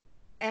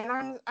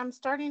 and I'm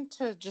starting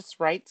to just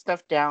write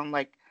stuff down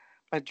like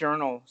a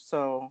journal.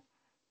 So,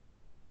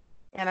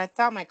 and I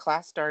thought my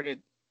class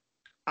started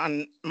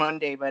on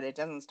Monday, but it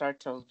doesn't start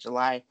till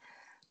July.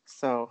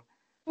 So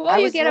Well, I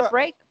you was a get a little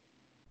break.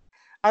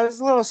 I was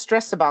a little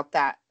stressed about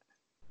that.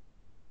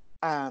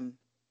 Um,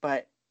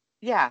 but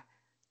yeah,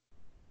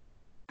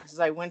 because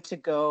I went to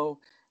go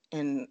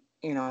and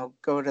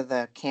go to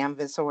the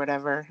canvas or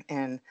whatever,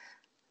 and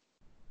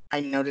I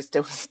noticed it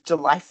was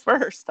July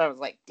 1st. I was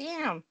like,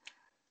 damn,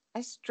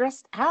 I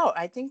stressed out.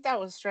 I think that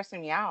was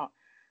stressing me out.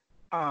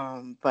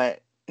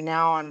 But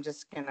now I'm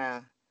just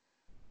gonna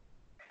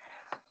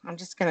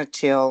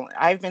chill.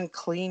 I've been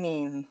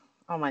cleaning.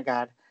 Oh my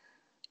god,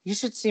 you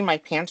should see my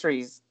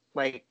pantries.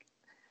 Like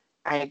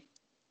I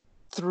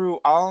threw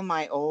all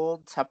my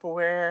old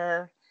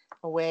Tupperware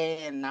away,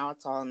 and now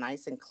it's all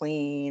nice and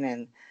clean.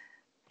 And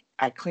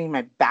I cleaned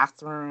my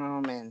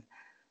bathroom, and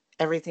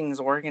everything's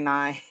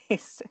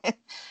organized.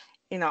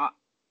 you know,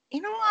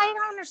 I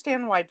don't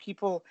understand why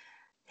people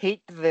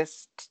hate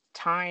this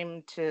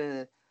time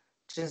to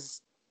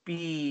just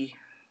be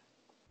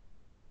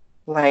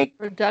like,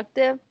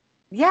 Productive.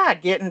 yeah,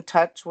 get in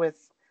touch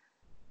with,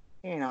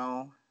 you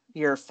know,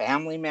 your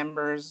family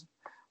members.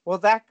 Well,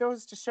 that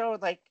goes to show,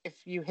 like,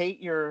 if you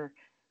hate your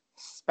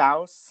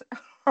spouse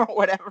or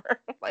whatever,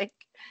 like,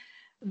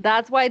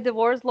 That's why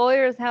divorce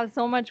lawyers have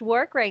so much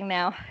work right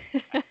now.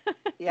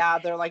 yeah,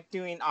 they're like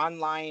doing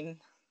online.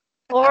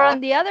 Or on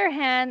the other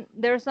hand,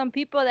 there's some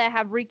people that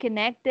have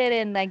reconnected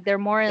and like they're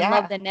more in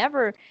love Yeah. than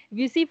ever. If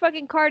you see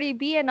fucking Cardi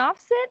B and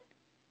Offset,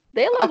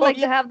 they look Oh, like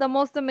they yeah. have the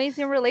most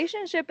amazing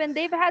relationship and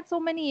they've had so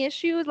many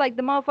issues. Like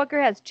the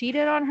motherfucker has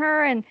cheated on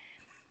her and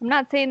I'm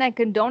not saying I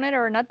condone it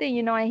or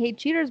nothing, I hate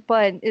cheaters,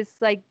 but it's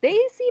like they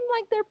seem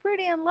like they're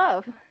pretty in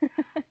love.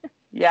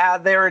 Yeah,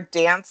 they were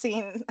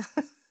dancing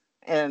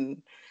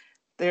and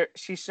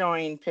she's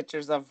showing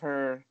pictures of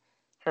her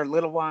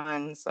little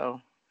one. So,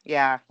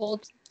 yeah.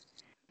 Old.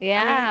 I mean,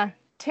 Yeah.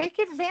 take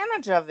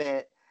advantage of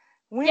it.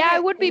 Yeah, I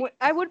When would be when,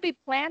 I would be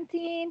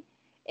planting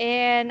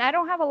and I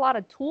don't have a lot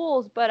of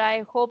tools, but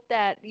I hope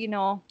that,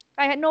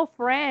 I had no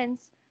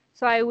friends,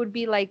 so I would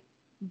be like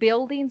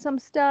building some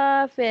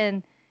stuff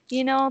and,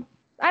 you know,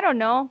 I don't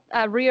know,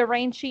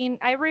 rearranging.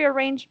 I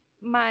rearrange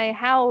my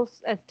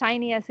house as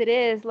tiny as it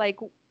is, like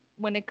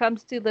when it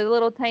comes to the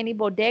little tiny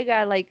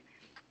bodega, like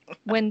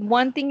when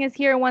one thing is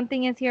here, one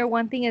thing is here,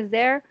 one thing is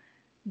there,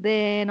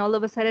 then all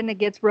of a sudden it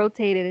gets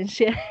rotated and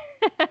shit.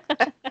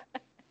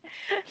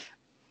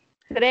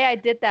 Today I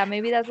did that.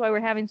 Maybe that's why we're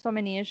having so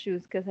many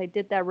issues because I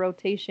did that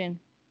rotation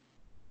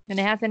and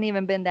it hasn't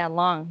even been that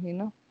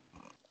long.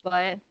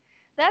 But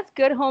that's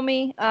good,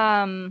 homie.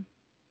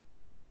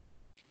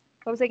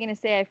 What was I gonna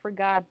say? I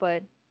forgot,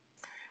 but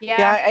Yeah,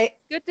 Yeah, it's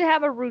good to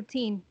have a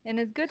routine, and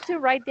it's good to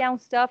write down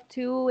stuff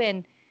too.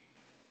 And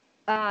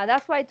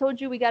that's why I told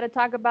you we got to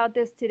talk about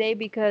this today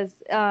because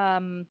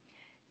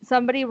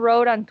somebody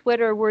wrote on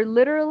Twitter, we're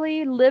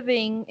literally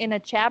living in a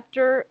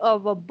chapter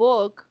of a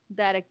book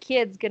that a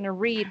kid's gonna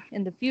read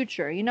in the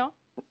future. You know?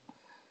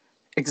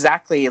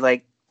 exactly.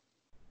 Like,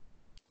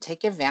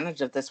 take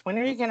advantage of this. When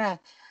are you gonna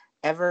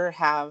ever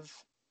have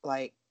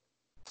like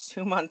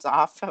 2 months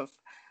off of,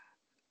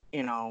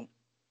 you know?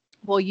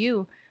 Well,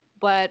 you,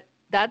 but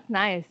that's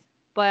nice.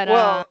 But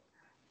Well,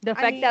 the I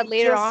fact that mean,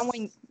 later on,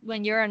 just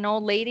when you're an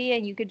old lady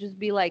and you could just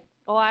be like,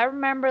 "Oh, I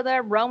remember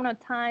the Rona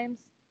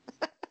times."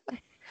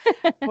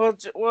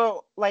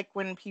 well, like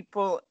when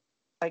people,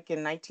 like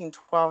in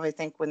 1912, I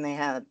think when they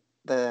had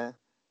the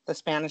the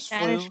Spanish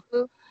Spanish flu,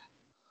 flu.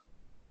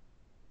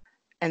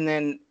 and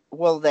then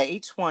well, the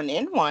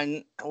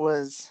H1N1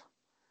 was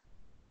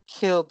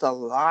killed a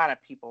lot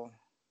of people.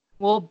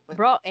 Well, But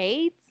bro,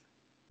 AIDS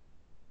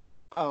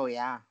oh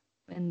yeah,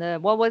 in the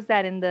what was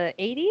that in the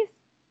 80s?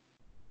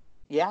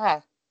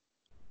 yeah.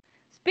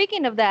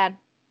 Speaking of that,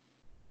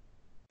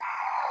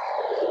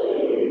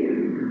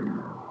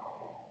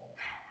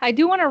 I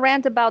do want to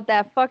rant about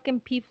that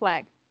fucking P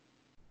flag.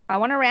 I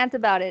want to rant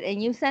about it,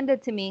 and you send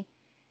it to me,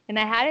 and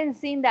I hadn't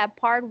seen that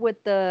part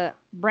with the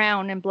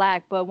brown and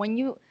black, but when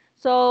you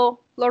so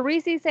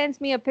Larisi sends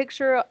me a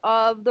picture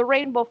of the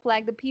rainbow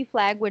flag, the P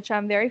flag, which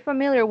I'm very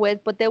familiar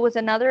with, but there was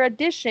another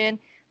edition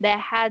that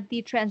had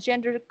the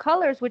transgender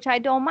colors, which I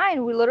don't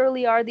mind. We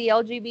literally are the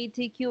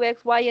LGBTQ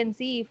X, Y, and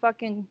Z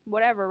fucking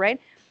whatever, right?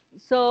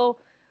 So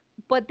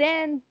but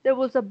then there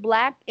was a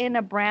black and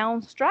a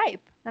brown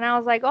stripe. And I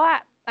was like, oh,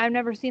 I've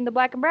never seen the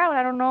black and brown.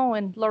 I don't know.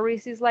 And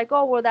Laurisi's like,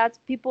 oh, well, that's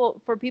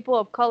people for people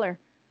of color.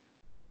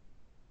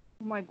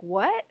 I'm like,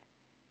 what?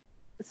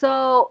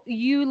 So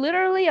you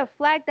literally a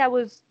flag that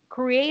was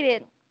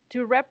created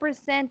to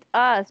represent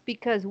us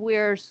because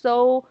we're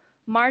so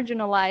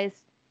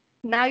marginalized.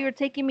 Now you're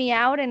taking me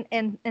out and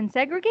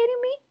segregating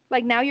me?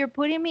 Like now you're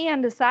putting me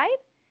on the side?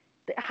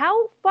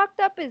 How fucked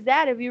up is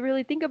that if you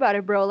really think about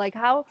it, bro? Like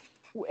how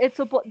it's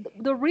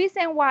the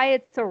reason why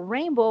it's a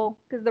rainbow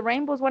because the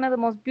rainbow is one of the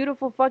most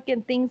beautiful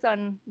fucking things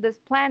on this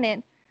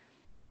planet,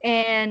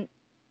 and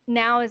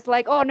now it's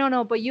like, oh no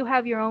no, but you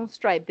have your own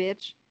stripe,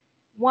 bitch.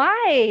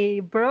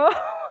 Why, bro?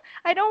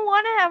 I don't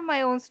want to have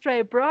my own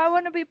stripe, bro. I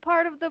want to be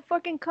part of the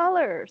fucking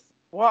colors.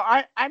 Well,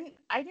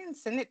 I didn't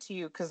send it to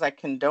you because I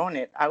condone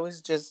it. I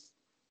was just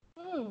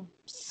Hmm.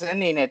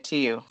 sending it to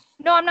you.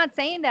 No, I'm not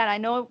saying that. I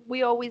know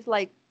we always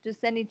like just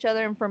send each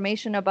other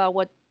information about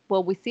what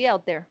we see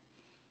out there.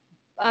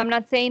 I'm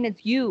not saying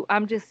it's you.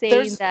 I'm just saying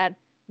There's that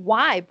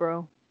why,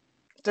 bro?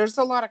 there's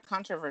a lot of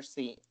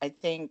controversy. I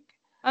think,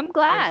 I'm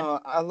glad.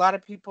 a lot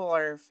of people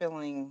are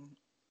feeling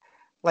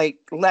like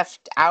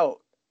left out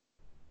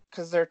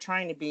because they're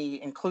trying to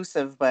be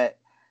inclusive, but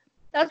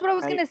That's what I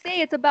was I gonna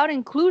say. It's about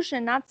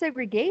inclusion, not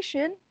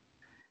segregation.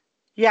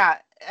 yeah,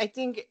 I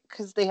think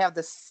because they have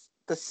the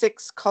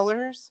six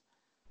colors,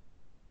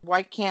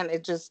 why can't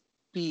it just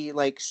be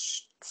like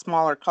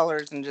smaller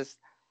colors and just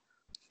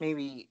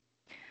maybe,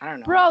 I don't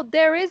know. Bro,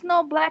 there is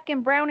no black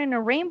and brown in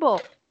a rainbow.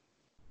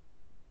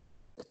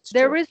 It's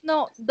There true. is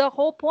no the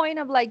whole point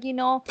of like,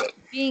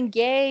 being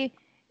gay,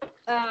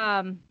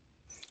 um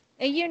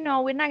and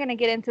we're not gonna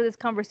get into this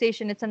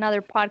conversation. It's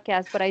another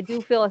podcast, but I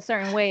do feel a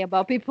certain way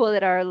about people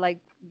that are like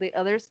the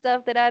other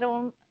stuff that I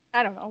don't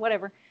know,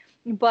 whatever.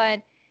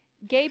 But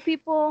gay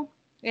people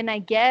and I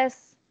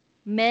guess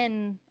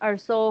men are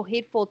so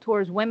hateful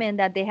towards women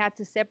that they had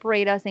to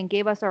separate us and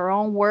gave us our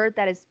own word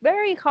that is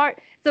very hard.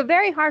 It's a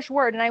very harsh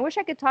word. And I wish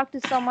I could talk to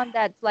someone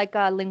that's like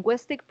a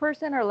linguistic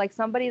person or like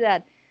somebody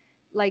that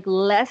like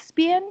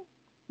lesbian.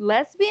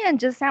 Lesbian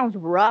just sounds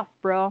rough,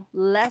 bro.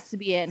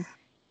 Lesbian.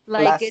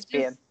 Like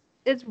Lesbian.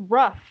 it's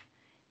rough.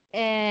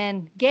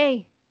 And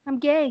gay. I'm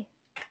gay.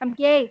 I'm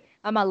gay.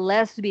 I'm a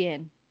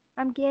lesbian.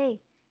 I'm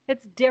gay.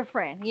 It's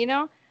different.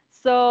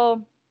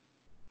 So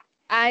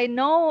I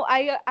know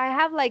I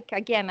have like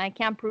again, I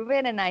can't prove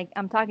it and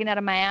I'm talking out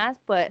of my ass,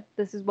 but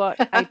this is what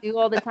I do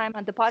all the time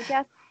on the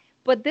podcast.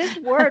 But this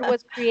word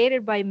was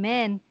created by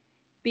men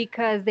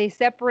because they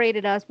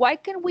separated us. Why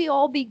can't we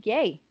all be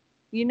gay?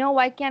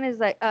 Why can't is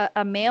like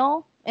a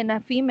male and a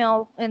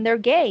female and they're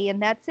gay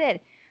and that's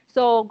it.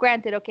 So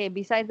granted, okay,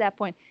 besides that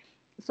point,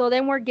 so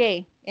then we're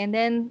gay and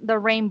then the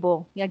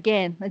rainbow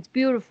again, it's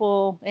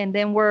beautiful, and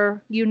then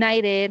we're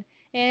united,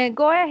 and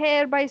go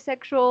ahead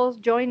bisexuals,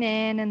 join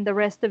in, and the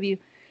rest of you.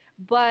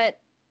 But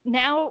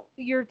now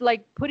you're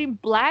like putting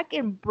black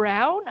and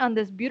brown on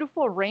this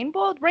beautiful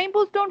rainbow.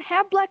 Rainbows don't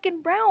have black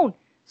and brown,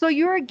 so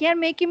you're again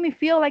making me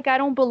feel like I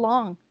don't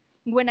belong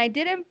when I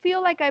didn't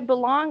feel like I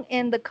belong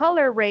in the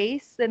color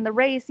race and the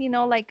race,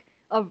 like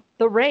of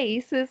the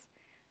races.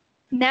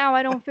 Now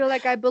I don't feel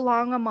like I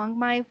belong among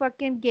my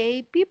fucking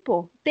gay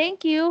people.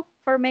 Thank you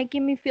for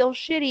making me feel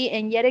shitty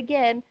and yet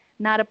again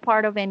not a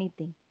part of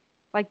anything.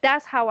 Like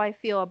that's how I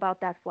feel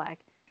about that flag.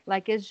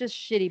 Like it's just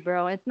shitty,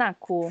 bro. It's not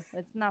cool.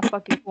 It's not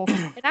fucking cool.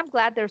 And I'm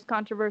glad there's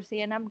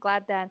controversy and I'm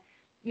glad that,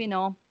 you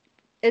know,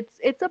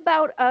 it's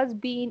about us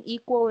being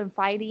equal and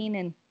fighting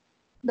and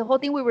the whole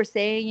thing we were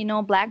saying,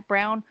 black,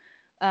 brown,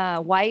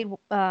 white,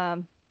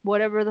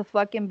 whatever the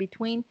fuck in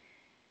between,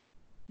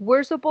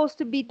 we're supposed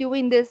to be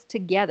doing this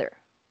together,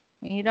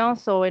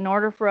 so in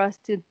order for us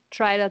to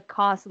try to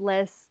cause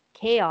less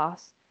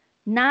chaos,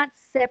 not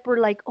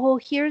separate, like, oh,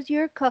 here's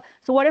your color.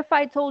 So what if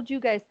I told you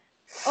guys,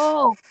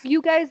 oh,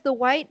 you guys the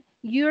white,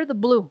 you're the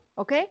blue,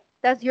 okay?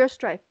 That's your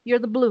stripe, you're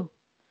the blue.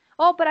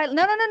 Oh, but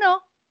no, no, no, no,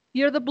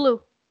 you're the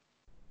blue.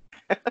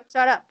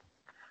 Shut up.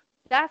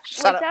 That's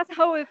Shut like, up. that's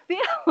how it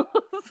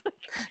feels.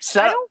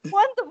 Shut I up. don't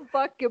want the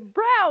fucking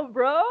brown,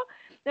 bro.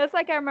 That's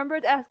like, I remember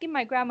asking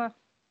my grandma,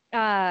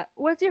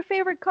 what's your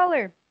favorite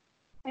color?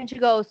 And she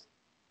goes,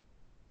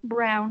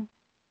 brown.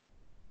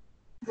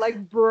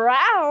 Like,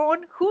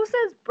 brown? Who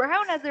says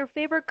brown as their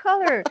favorite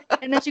color?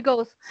 And then she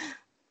goes,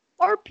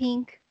 or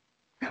pink.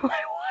 I'm like,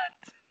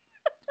 what?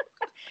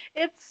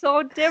 It's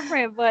so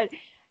different, but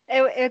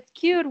it's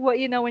cute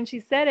when she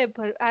said it,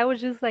 but I was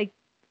just like,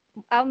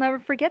 I'll never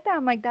forget that.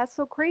 I'm like, that's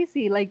so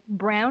crazy. Like,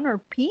 brown or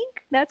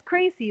pink? That's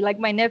crazy. Like,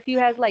 my nephew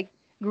has like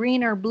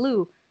green or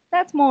blue.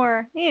 That's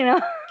more,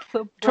 but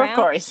brown.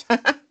 Turquoise.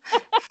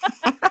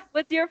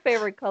 What's your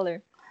favorite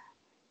color?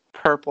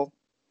 Purple.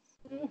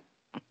 Mm,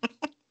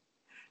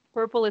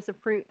 Purple is a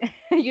fruit.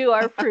 You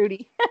are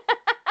fruity.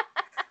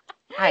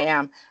 I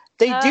am.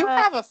 They do Uh,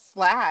 have a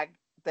flag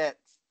that's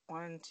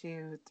 1,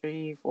 2,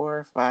 3,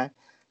 4, 5,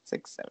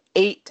 6, 7,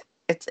 8.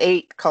 It's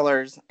 8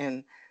 colors,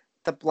 and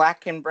the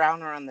black and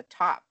brown are on the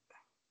top.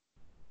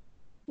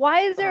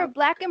 why is there a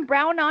black and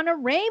brown on a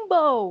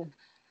rainbow?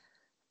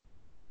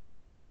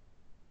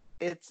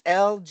 It's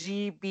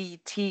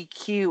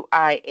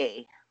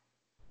LGBTQIA.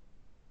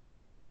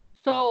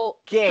 So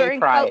Gay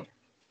pride.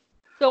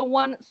 So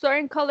one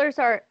certain colors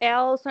are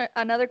L, so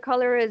another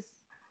color is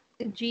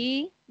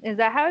G. Is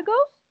that how it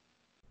goes?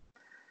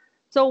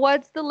 So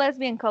what's the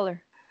lesbian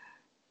color?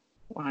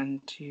 1,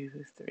 2,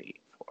 3,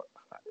 4,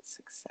 5,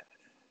 6, 7.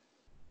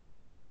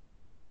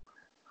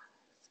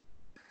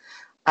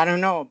 I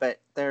don't know, but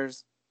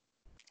there's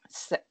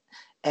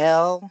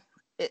L.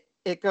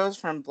 It goes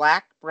from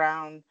black,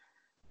 brown,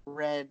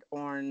 red,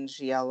 orange,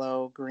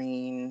 yellow,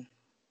 green,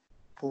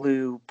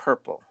 blue,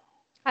 purple.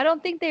 I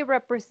don't think they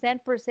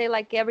represent per se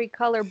like every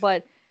color,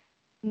 but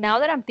now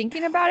that I'm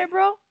thinking about it,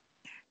 bro,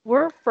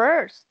 we're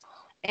first.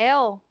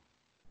 LGBT.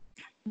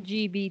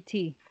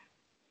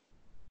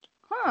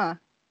 Huh.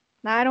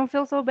 Now I don't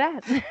feel so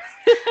bad.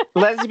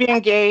 Lesbian,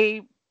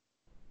 gay,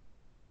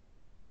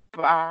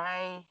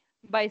 bi,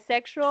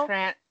 Bisexual,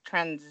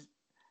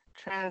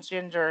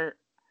 transgender.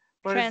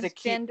 What is the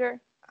key? transgender,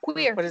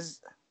 queer. What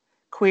is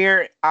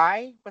queer?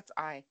 I? What's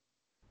I?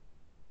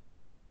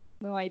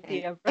 No And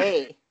idea, bro.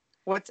 A.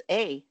 What's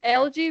A?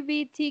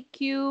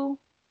 LGBTQ,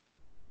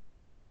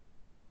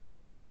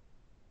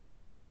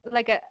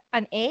 like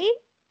an A?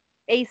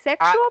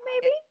 Asexual,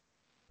 maybe?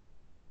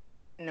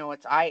 No,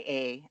 it's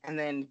IA, and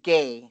then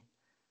gay,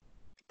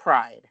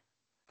 pride.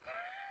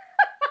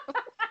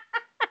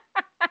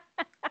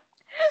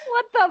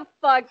 What the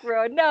fuck,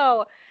 bro?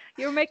 No.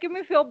 You're making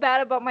me feel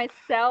bad about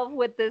myself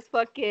with this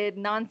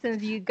fucking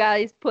nonsense you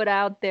guys put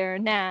out there.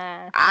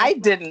 Nah. I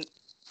didn't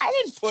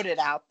put it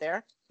out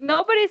there.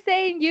 Nobody's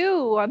saying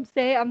you. I'm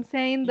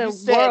saying the You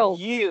said world.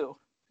 you.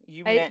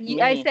 You I meant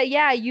me. I said,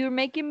 yeah, you're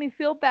making me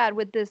feel bad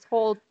with this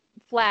whole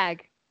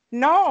flag.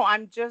 No,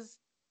 I'm just.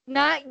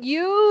 Not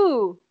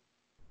you.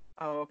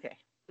 Oh, okay.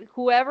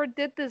 Whoever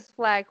did this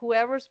flag,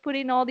 whoever's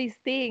putting all these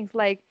things,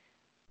 like,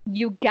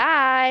 you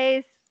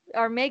guys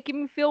are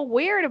making me feel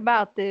weird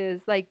about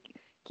this. Like,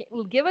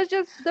 give us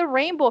just the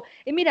rainbow.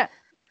 I mean,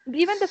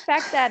 even the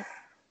fact that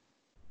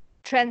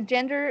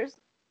transgenders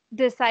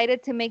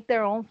decided to make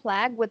their own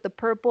flag with the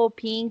purple,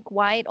 pink,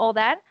 white, all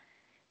that,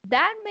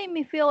 that made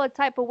me feel a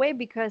type of way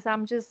because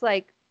I'm just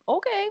like,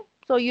 okay,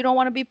 so you don't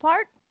want to be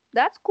part?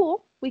 That's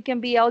cool. We can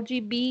be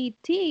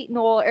LGBT,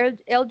 no,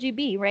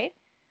 LGB, right?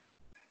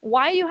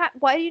 Why do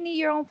you need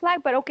your own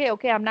flag? But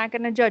okay, I'm not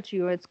gonna judge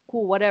you. It's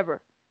cool,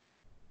 whatever.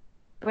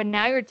 But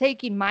now you're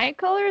taking my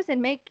colors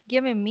and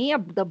giving me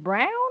the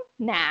brown?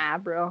 Nah,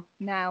 bro.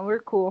 Nah, we're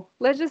cool.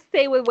 Let's just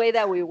stay with the way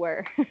that we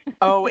were.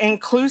 Oh,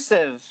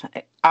 inclusive.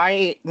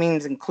 I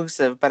means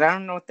inclusive, but I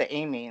don't know what the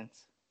A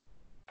means.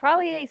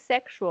 Probably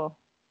asexual.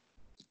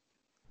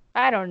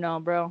 I don't know,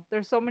 bro.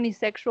 There's so many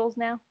sexuals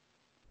now.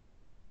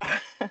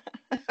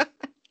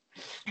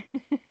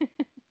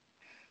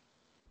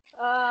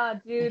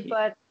 Dude,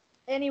 but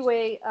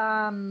anyway,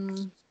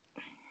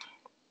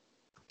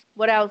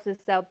 what else is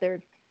out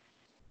there?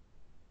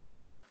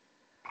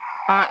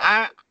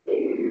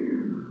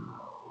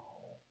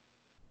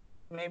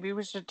 Maybe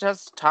we should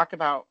just talk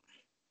about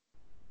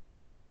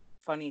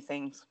funny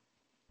things.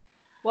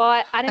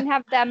 Well, I didn't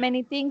have that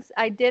many things.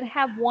 I did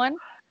have one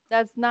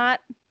that's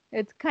not,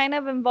 it's kind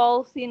of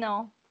involves,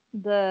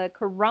 the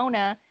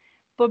corona.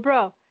 But,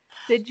 bro,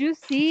 did you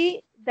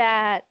see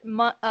that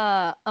among,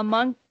 I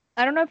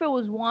don't know if it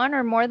was one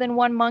or more than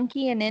one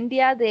monkey in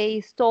India,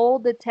 they stole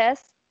the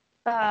test,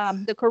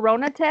 the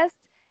corona test,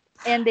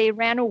 and they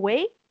ran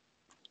away?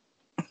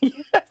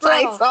 Yes,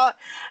 Bro,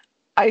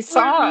 I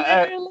saw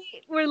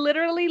We're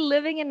literally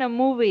living in a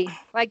movie.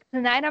 Like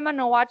tonight I'm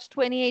gonna watch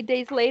 28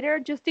 Days Later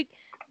just to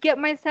get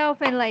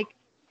myself in like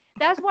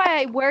that's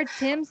why I wear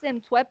Tim's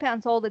and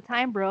sweatpants all the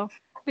time, bro.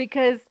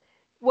 Because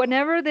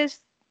whenever this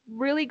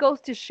really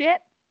goes to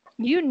shit,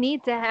 you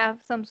need to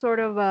have some sort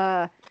of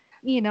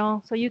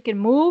so you can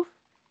move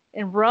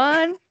and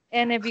run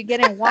and if you get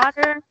in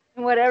water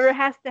and whatever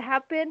has to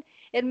happen,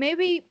 and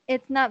maybe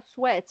it's not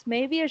sweats,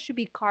 maybe it should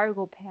be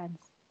cargo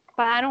pants.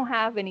 But I don't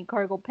have any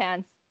cargo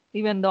pants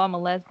even though I'm a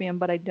lesbian,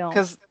 but I don't.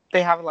 because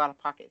they have a lot of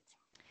pockets.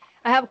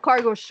 I have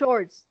cargo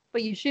shorts,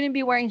 but you shouldn't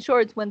be wearing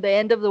shorts when the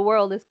end of the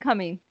world is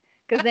coming,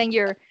 because then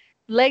your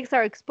legs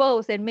are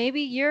exposed, and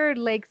maybe your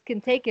legs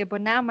can take it,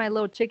 but not my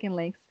little chicken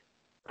legs.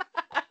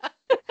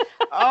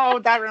 Oh,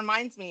 that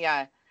reminds me.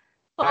 Hold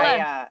I on.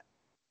 uh,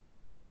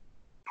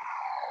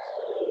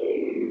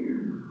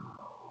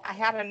 I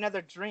had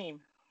another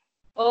dream.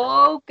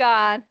 Oh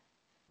God,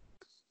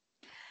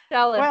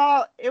 tell us.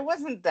 Well, it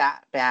wasn't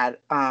that bad.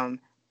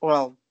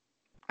 Well,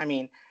 I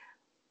mean,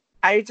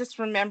 I just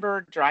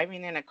remember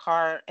driving in a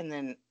car, and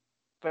then,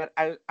 but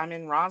I'm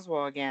in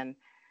Roswell again,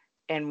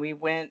 and we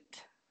went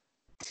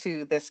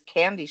to this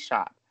candy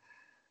shop.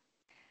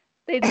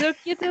 They took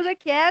you to the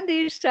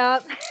candy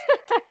shop.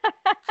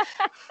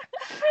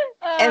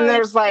 And Oh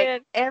there's like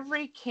shit.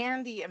 every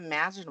candy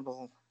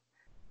imaginable.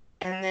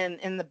 And then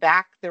in the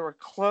back, there were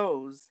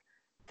clothes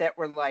that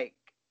were like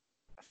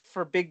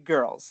for big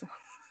girls.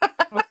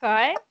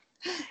 Okay.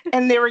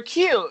 And they were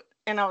cute.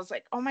 And I was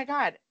like, oh my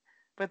God.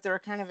 But they were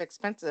kind of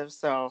expensive.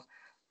 So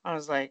I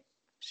was like,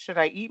 should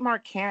I eat more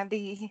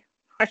candy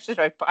or should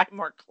I buy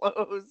more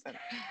clothes? And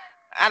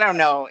I don't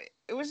know.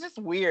 It was just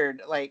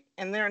weird. Like,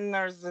 and then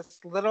there's this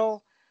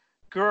little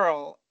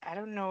girl. I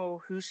don't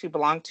know who she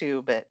belonged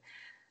to, but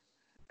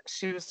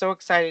she was so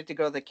excited to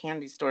go to the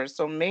candy store.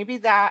 So maybe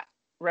that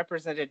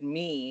represented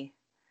me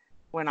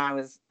when I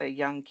was a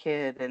young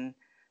kid and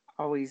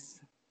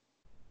always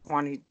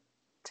wanted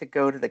to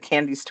go to the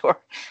candy store.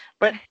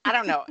 But I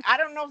don't know. I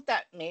don't know if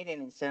that made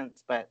any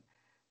sense, but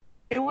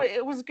it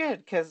was good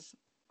because,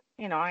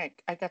 I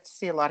got to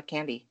see a lot of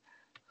candy.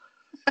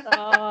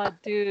 Oh,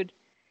 dude.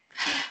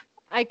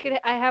 I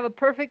have a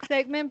perfect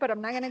segment, but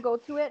I'm not gonna go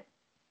to it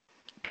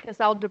because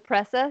I'll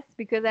depress us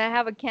because I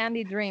have a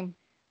candy dream.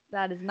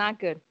 That is not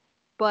good.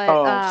 But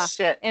Oh,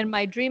 shit. and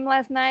my dream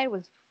last night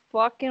was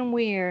fucking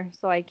weird,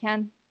 so I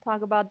can't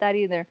talk about that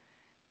either.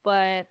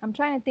 But I'm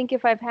trying to think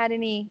if I've had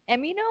any.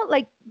 And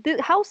like,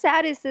 how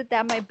sad is it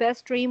that my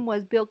best dream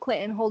was Bill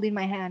Clinton holding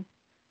my hand?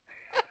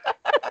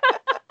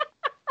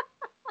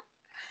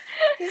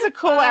 He's a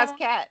cool ass Uh,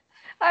 cat.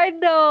 I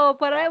know,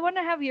 but I want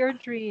to have your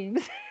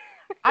dreams.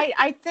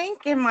 I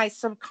think in my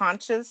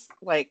subconscious,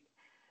 like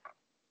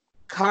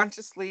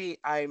consciously,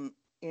 I'm,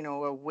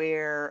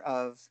 aware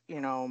of,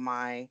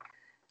 my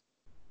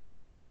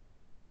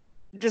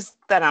just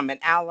that I'm an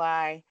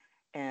ally,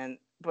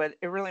 but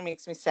it really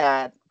makes me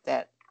sad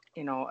that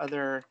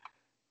other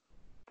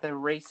the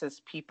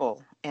racist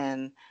people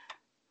and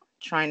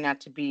trying not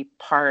to be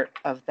part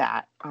of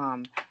that.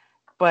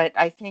 But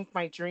I think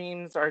my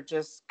dreams are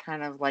just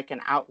kind of like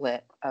an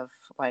outlet of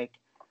like,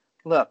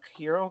 look,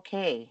 you're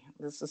okay.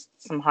 This is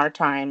some hard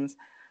times,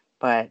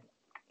 but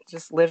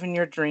just live in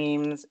your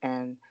dreams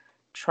and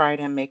try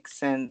to make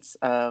sense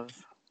of,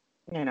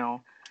 you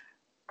know.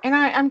 And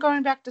I'm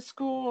going back to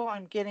school.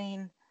 I'm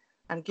getting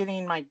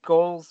my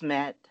goals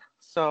met.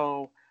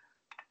 So,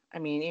 I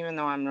mean, even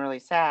though I'm really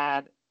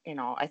sad,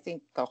 I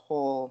think the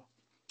whole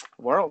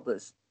world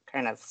is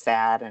kind of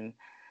sad, and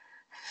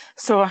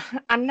so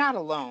I'm not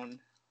alone.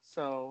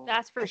 So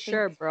That's for I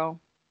sure, think, bro.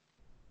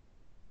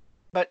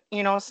 but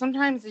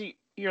sometimes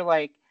you're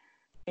like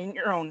in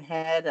your own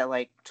head at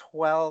like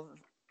 12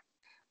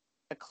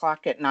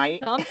 o'clock at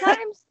night.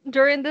 Sometimes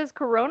during this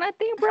corona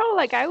thing, bro,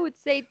 like I would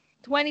say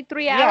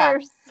 23 Yeah,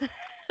 hours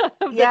of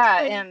the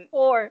yeah, and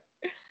 24.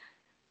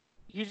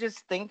 you just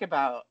think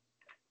about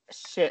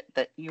shit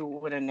that you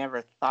would have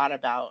never thought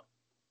about.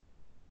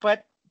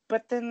 But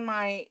then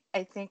I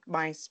think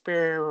my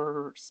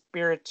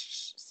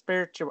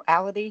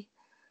spirituality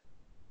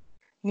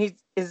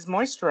is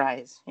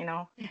moisturized.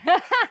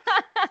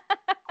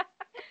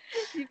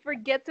 You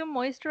forget to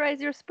moisturize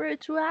your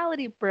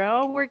spirituality,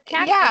 bro. We're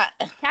Yeah,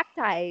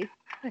 cacti.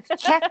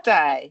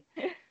 cacti.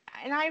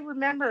 And I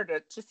remember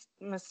to just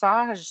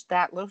massage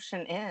that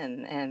lotion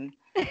in, and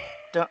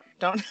don't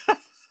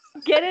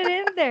Get it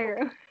in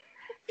there.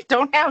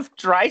 don't have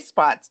dry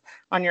spots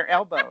on your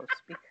elbows,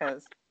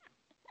 because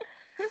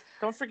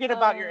don't forget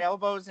about your Uh,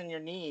 elbows and your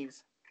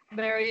knees.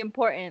 Very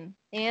important.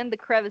 And the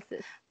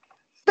crevices.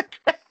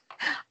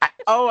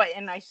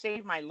 And I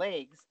shave my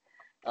legs.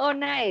 Oh,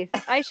 nice.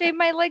 I shave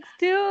my legs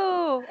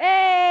too.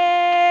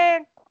 Hey!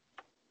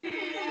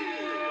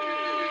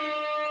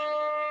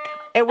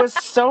 It was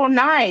so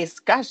nice.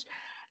 Gosh,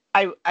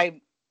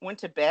 I went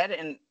to bed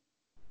and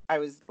I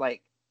was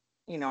like,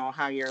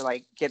 how you're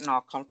like getting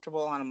all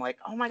comfortable, and I'm like,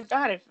 oh my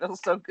God, it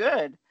feels so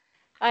good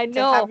I to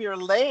have know. your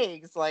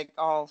legs like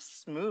all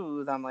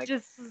smooth. I'm like,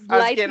 Just I was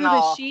slide getting through the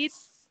all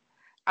sheets.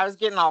 I was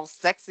getting all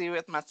sexy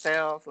with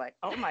myself, like,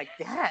 oh my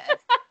God.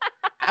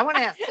 I want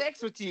to have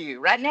sex with you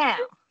right now.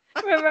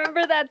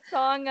 Remember that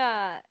song?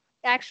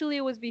 Actually,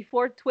 it was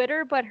before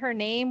Twitter, but her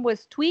name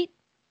was Tweet.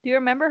 Do you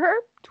remember her?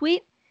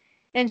 Tweet?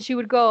 And she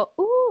would go,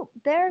 "Ooh,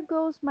 there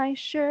goes my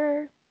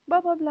shirt."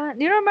 Blah blah blah.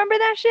 You don't remember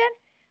that shit?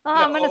 Oh,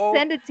 I'm gonna No.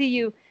 send it to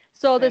you.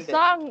 So the Send it.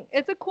 song,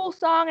 it's a cool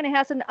song and it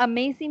has an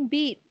amazing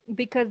beat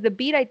because the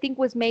beat I think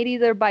was made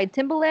either by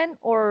Timbaland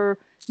or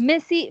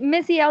Missy.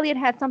 Missy Elliott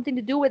had something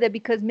to do with it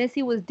because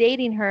Missy was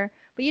dating her.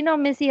 But you know,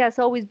 Missy has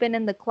always been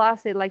in the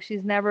closet, like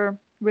she's never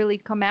really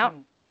come out.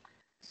 Hmm.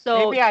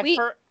 So Maybe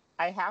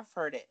I have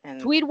heard it. And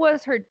Tweet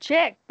was her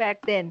chick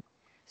back then.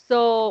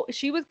 So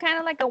she was kind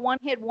of like a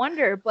one-hit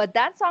wonder, but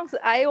that song's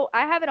I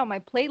have it on my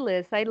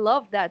playlist. I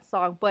love that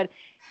song. But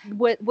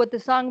what the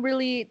song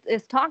really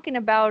is talking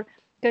about,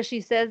 because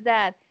she says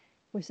that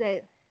we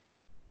say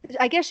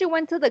I guess she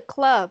went to the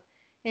club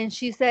and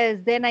she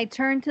says, then I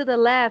turned to the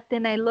left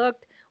and I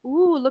looked,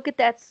 ooh, look at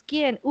that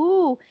skin.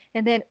 Ooh,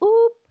 and then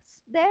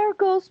oops, there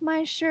goes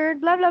my shirt,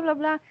 blah blah blah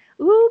blah.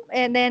 Oop,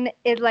 and then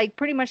it like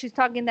pretty much she's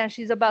talking that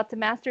she's about to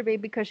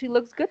masturbate because she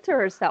looks good to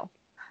herself.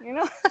 You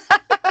know?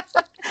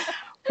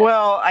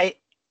 well,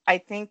 I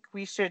think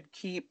we should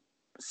keep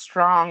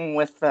strong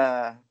with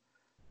the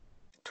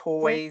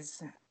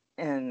toys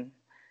and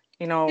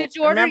Did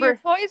you order your remember.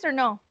 toys or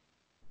no?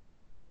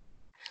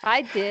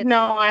 I did.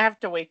 No, I have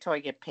to wait till I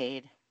get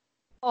paid.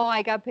 Oh,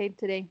 I got paid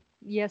today.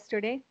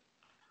 Yesterday.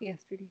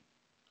 Yesterday.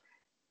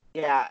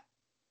 Yeah,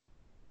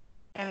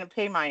 and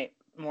pay my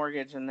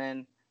mortgage, and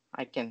then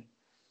I can,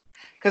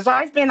 because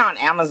I've been on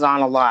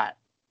Amazon a lot.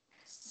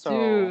 So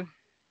Dude,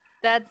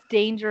 that's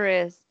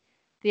dangerous.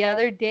 The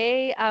other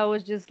day I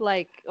was just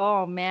like,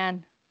 oh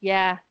man,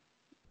 yeah,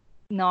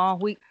 no,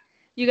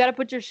 you got to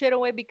put your shit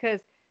away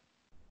because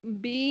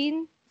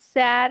being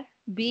sad,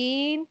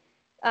 being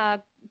uh,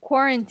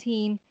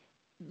 quarantined,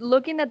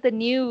 looking at the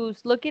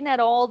news, looking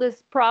at all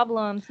these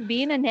problems,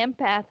 being an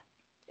empath,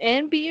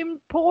 and being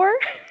poor.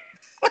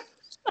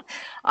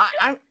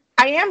 I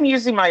am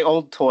using my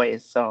old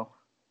toys, so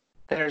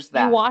there's You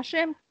that. wash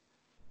them.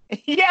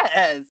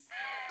 Yes.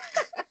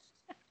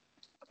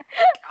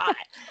 God.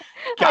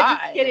 I'm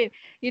just God. kidding.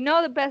 You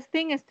know the best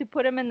thing is to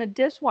put them in the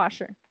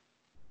dishwasher.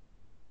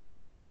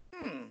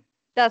 Hmm.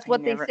 That's I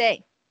what they never.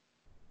 say.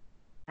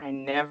 I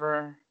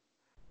never.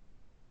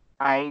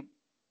 I.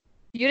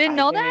 You didn't I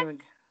know didn't that? even.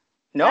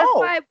 That's No.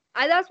 why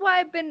that's why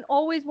I've been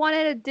always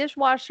wanted a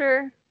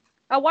dishwasher,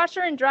 a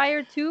washer and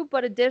dryer too,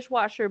 but a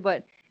dishwasher.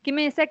 But give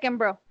me a second,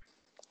 bro.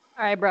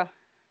 All right, bro.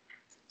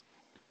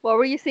 What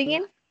were you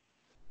singing?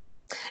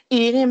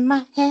 Eating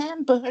my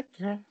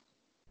hamburger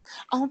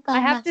all by I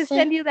have to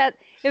send myself. you that.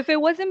 If it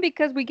wasn't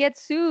because we get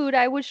sued,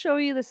 I would show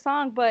you the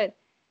song. But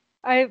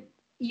I,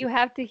 you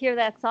have to hear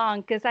that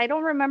song because I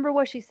don't remember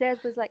what she says.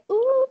 But it's like,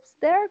 oops,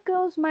 there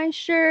goes my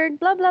shirt,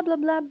 blah blah blah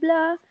blah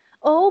blah.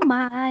 Oh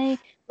my,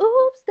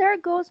 oops, there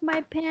goes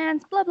my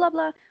pants, blah blah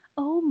blah.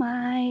 Oh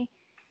my,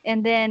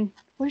 and then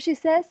what she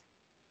says?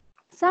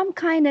 Some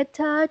kind of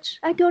touch.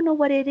 I don't know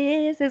what it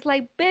is. It's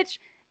like, bitch,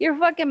 you're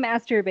fucking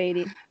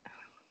masturbating.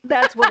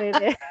 That's what it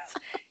is.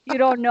 You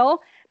don't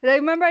know? I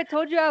remember I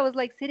told you I was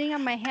like sitting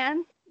on my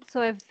hand,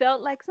 so it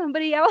felt like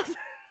somebody else.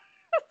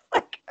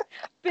 Like,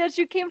 bitch,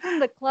 you came from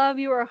the club,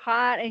 you were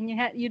hot, and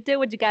you did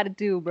what you got to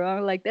do,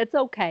 bro. Like, that's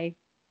okay.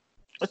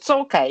 It's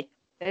okay.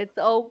 It's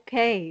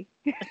okay.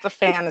 It's a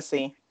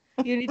fantasy.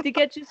 You need to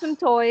get you some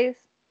toys.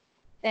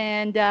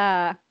 And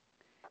I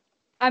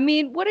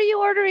mean, what are you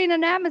ordering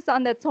on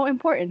Amazon that's so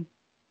important?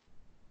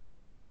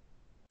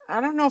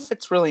 I don't know if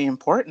it's really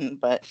important,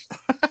 but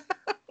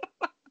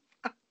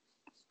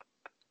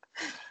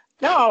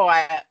no,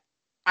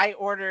 I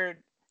ordered.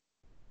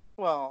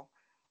 Well,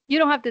 You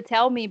don't have to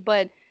tell me,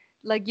 but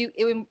like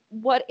in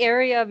what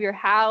area of your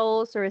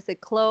house, or is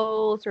it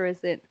clothes, or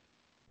is it?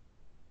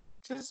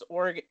 just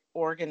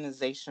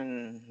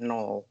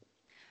organizational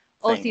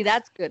Oh, see, things,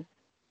 that's good.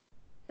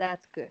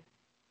 That's good.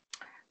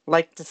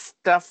 like the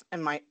stuff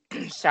in my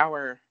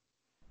shower,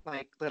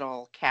 like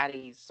little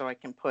caddies, so I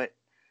can put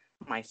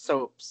my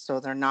soaps, so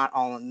they're not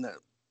all in the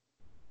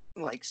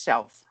like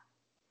shelf.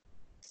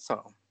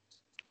 So,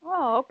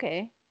 Oh,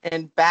 okay.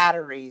 and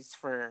batteries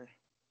for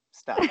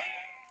stuff.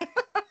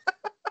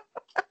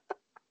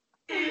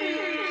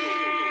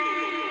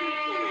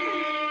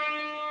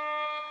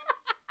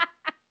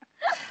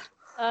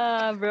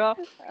 Bro. I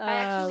Oh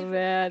actually,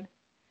 man.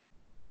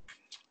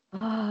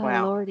 Oh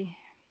well, lordy.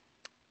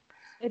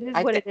 It is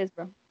I what think it is,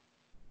 bro.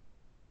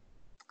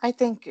 I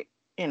think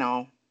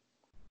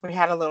we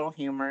had a little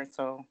humor,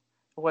 so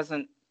it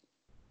wasn't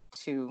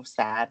too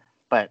sad.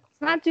 But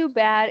It's not too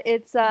bad.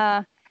 It's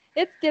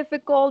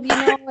difficult, you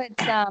know.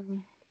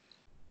 It's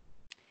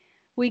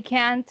we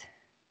can't.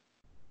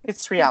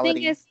 it's The thing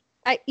reality. is,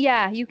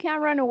 yeah, you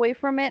can't run away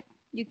from it.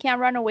 You can't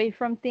run away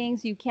from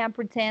things. You can't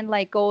pretend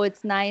like, oh,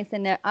 it's nice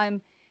and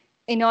I'm,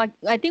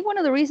 I think one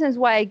of the reasons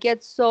why I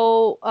get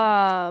so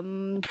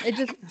it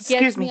just gets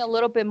Excuse me me. a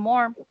little bit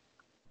more.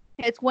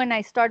 It's when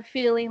I start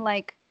feeling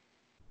like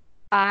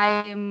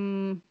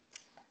I'm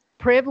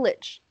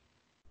privileged,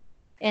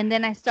 and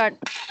then I start.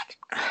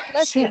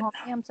 Bless you, Shit.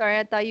 homie. I'm sorry.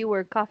 I thought you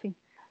were coughing.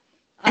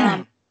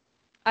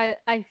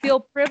 I feel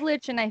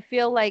privileged and I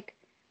feel like,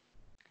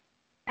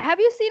 have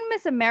you seen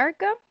Miss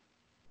America?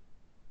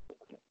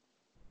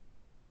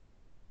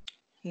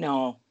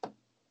 No.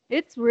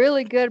 It's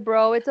really good,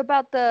 bro. It's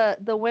about the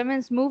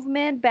women's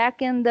movement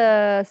back in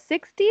the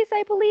 60s,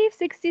 I believe,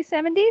 60s,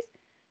 70s.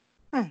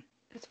 Hmm.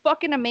 It's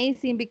fucking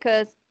amazing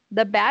because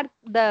the I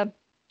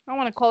don't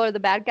want to call her the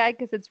bad guy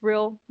because it's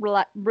real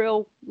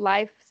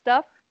life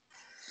stuff.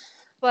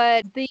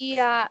 But the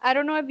I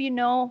don't know if you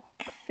know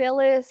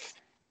Phyllis.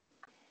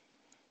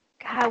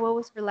 God, what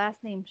was her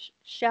last name?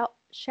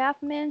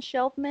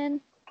 Shelfman,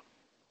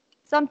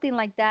 something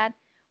like that.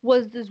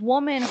 Was this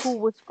woman who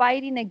was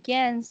fighting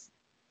against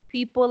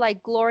people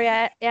like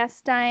Gloria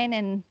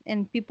Estine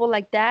and people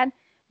like that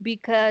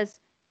because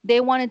they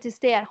wanted to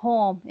stay at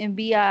home and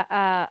be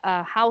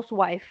a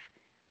housewife,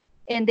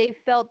 and they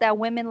felt that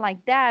women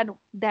like that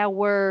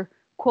were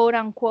quote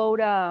unquote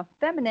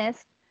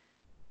feminists,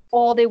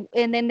 all they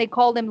and then they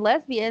called them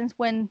lesbians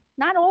when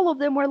not all of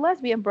them were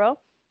lesbian, bro.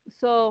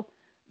 So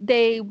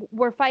they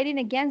were fighting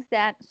against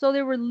that. So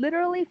they were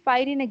literally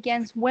fighting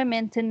against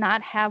women to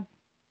not have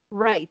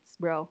rights,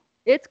 bro.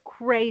 It's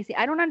crazy.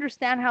 I don't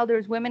understand how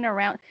there's women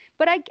around,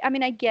 but I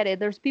mean I get it.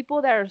 There's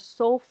people that are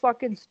so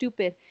fucking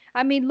stupid.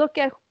 I mean, look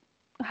at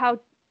how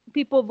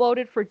people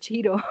voted for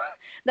Cheeto.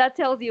 That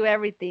tells you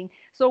everything.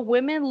 So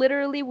women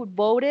literally would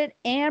voted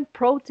and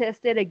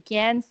protested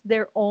against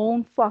their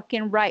own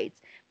fucking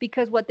rights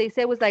because what they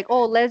said was like,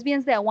 "Oh,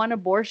 lesbians that want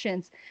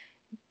abortions."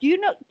 Do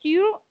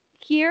you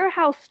hear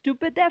how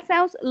stupid that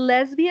sounds?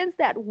 Lesbians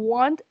that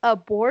want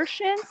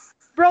abortions?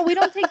 Bro, we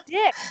don't take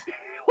dick.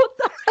 What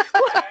the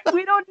what?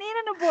 We don't need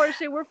an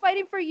abortion. We're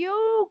fighting for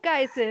you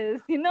guys,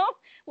 you know?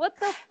 What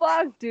the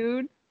fuck,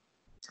 dude?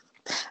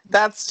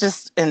 That's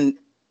just an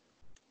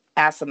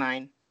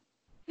asinine.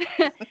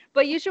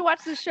 But you should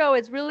watch the show.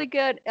 It's really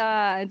good.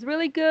 It's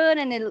really good,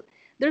 and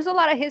there's a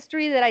lot of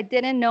history that I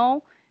didn't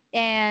know,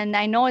 and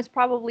I know it's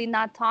probably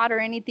not taught or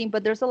anything.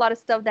 But there's a lot of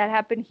stuff that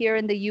happened here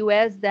in the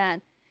U.S.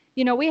 that,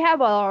 we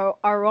have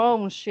our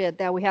own shit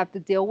that we have to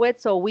deal with.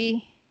 So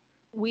we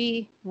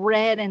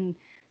read and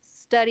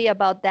study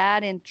about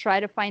that and try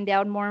to find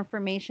out more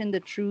information, the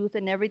truth,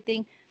 and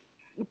everything.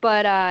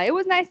 But it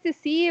was nice to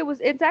see.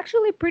 It's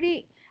actually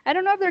pretty. I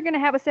don't know if they're gonna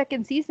have a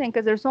second season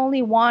because there's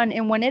only one,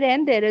 and when it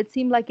ended, it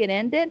seemed like it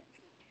ended.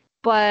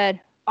 But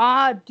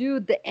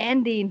dude, the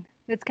ending.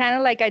 It's kind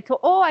of like I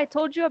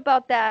told you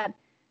about that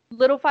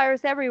Little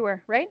Fires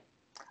Everywhere, right?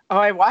 Oh,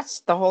 I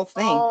watched the whole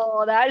thing.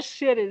 Oh, that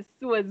shit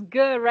was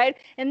good, right?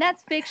 And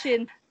that's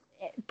fiction,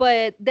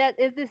 but that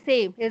is the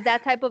same. Is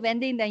that type of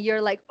ending that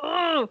you're like,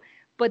 oh,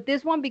 but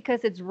this one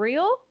because it's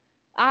real.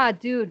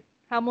 Dude,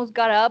 I almost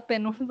got up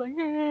and was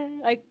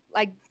like,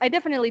 I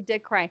definitely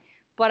did cry,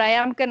 but I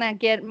am gonna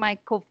get my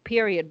cove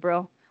period,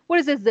 bro. What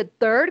is this? The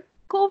third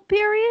cove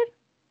period?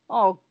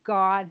 Oh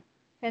God.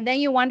 And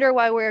then you wonder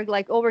why we're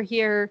like over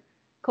here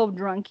cove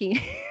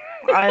drunky.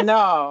 I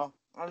know.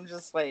 I'm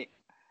just like,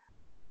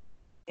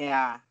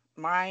 yeah,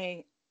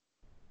 my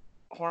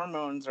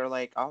hormones are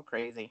like all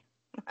crazy.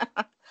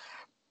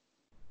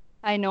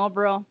 I know,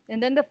 bro.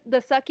 And then the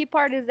sucky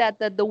part is that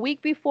the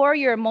week before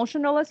you're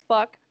emotional as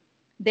fuck,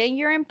 then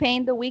you're in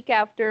pain the week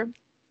after,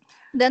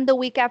 then the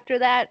week after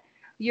that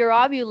you're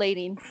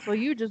ovulating, so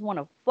you just want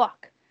to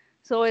fuck.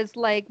 So it's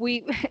like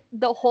we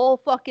the whole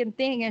fucking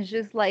thing is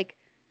just like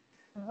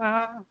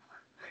uh,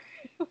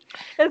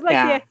 it's like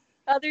Yeah.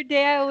 the other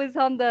day I was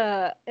on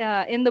the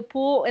in the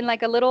pool in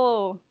like a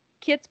little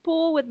kids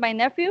pool with my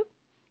nephew,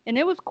 and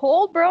it was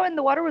cold, bro, and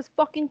the water was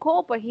fucking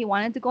cold, but he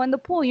wanted to go in the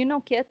pool,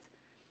 kids.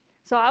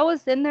 So I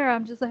was in there,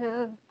 I'm just like,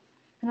 and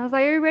I was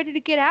like, "Are you ready to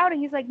get out?" And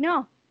he's like,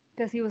 "No,"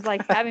 because he was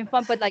like having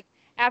fun. But like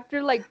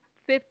after like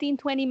 15,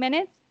 20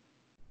 minutes,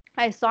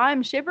 I saw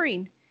him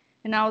shivering,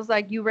 and I was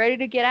like, "You ready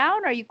to get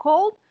out? Are you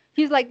cold?"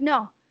 He's like,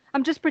 "No,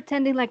 I'm just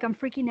pretending like I'm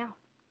freaking out."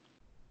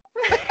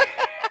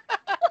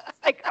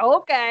 It's like,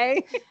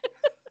 okay,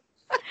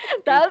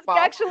 that was Goofball.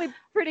 actually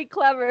pretty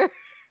clever.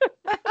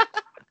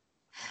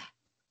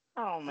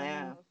 Oh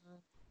man.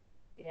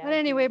 But Yeah,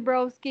 anyway, dude.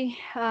 broski,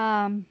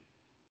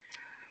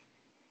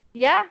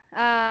 yeah,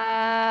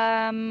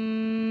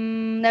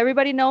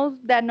 everybody knows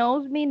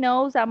me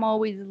knows I'm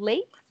always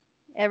late.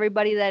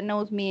 Everybody that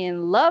knows me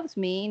and loves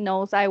me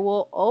knows I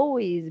will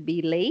always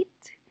be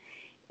late.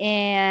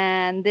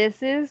 And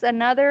this is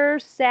another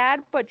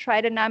sad, but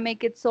try to not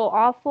make it so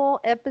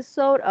awful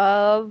episode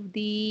of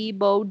the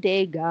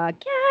Bodega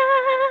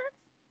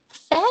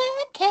Cats.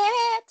 Fat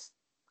cats.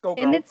 Go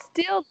And girl. it's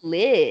still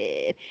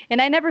lit.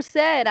 And I never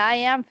said I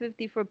am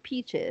 50 for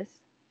peaches.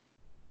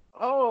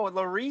 Oh,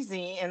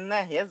 Larizi and the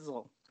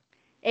Hizzle.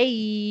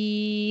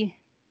 Hey.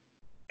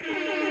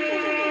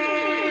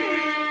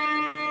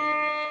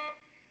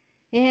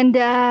 And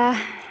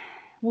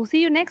we'll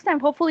see you next time.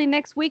 Hopefully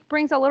next week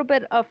brings a little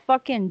bit of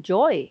fucking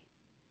joy.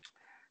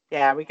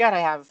 Yeah, we gotta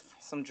have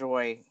some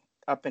joy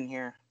up in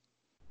here.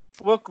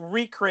 We'll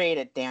recreate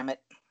it, damn it.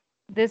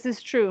 This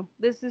is true.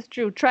 This is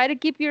true. Try to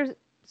keep your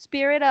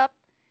spirit up.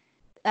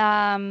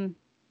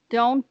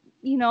 Don't,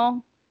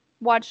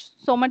 watch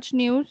so much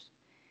news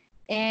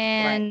Right.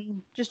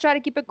 and just try to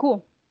keep it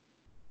cool.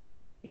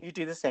 You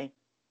do the same.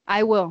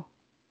 I will.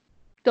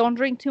 Don't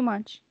drink too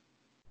much.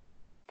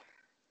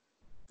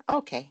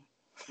 Okay.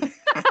 All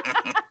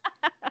right.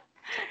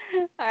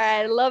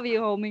 I love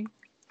you, homie.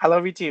 I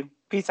love you too.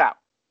 Peace out.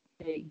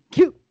 Thank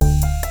you.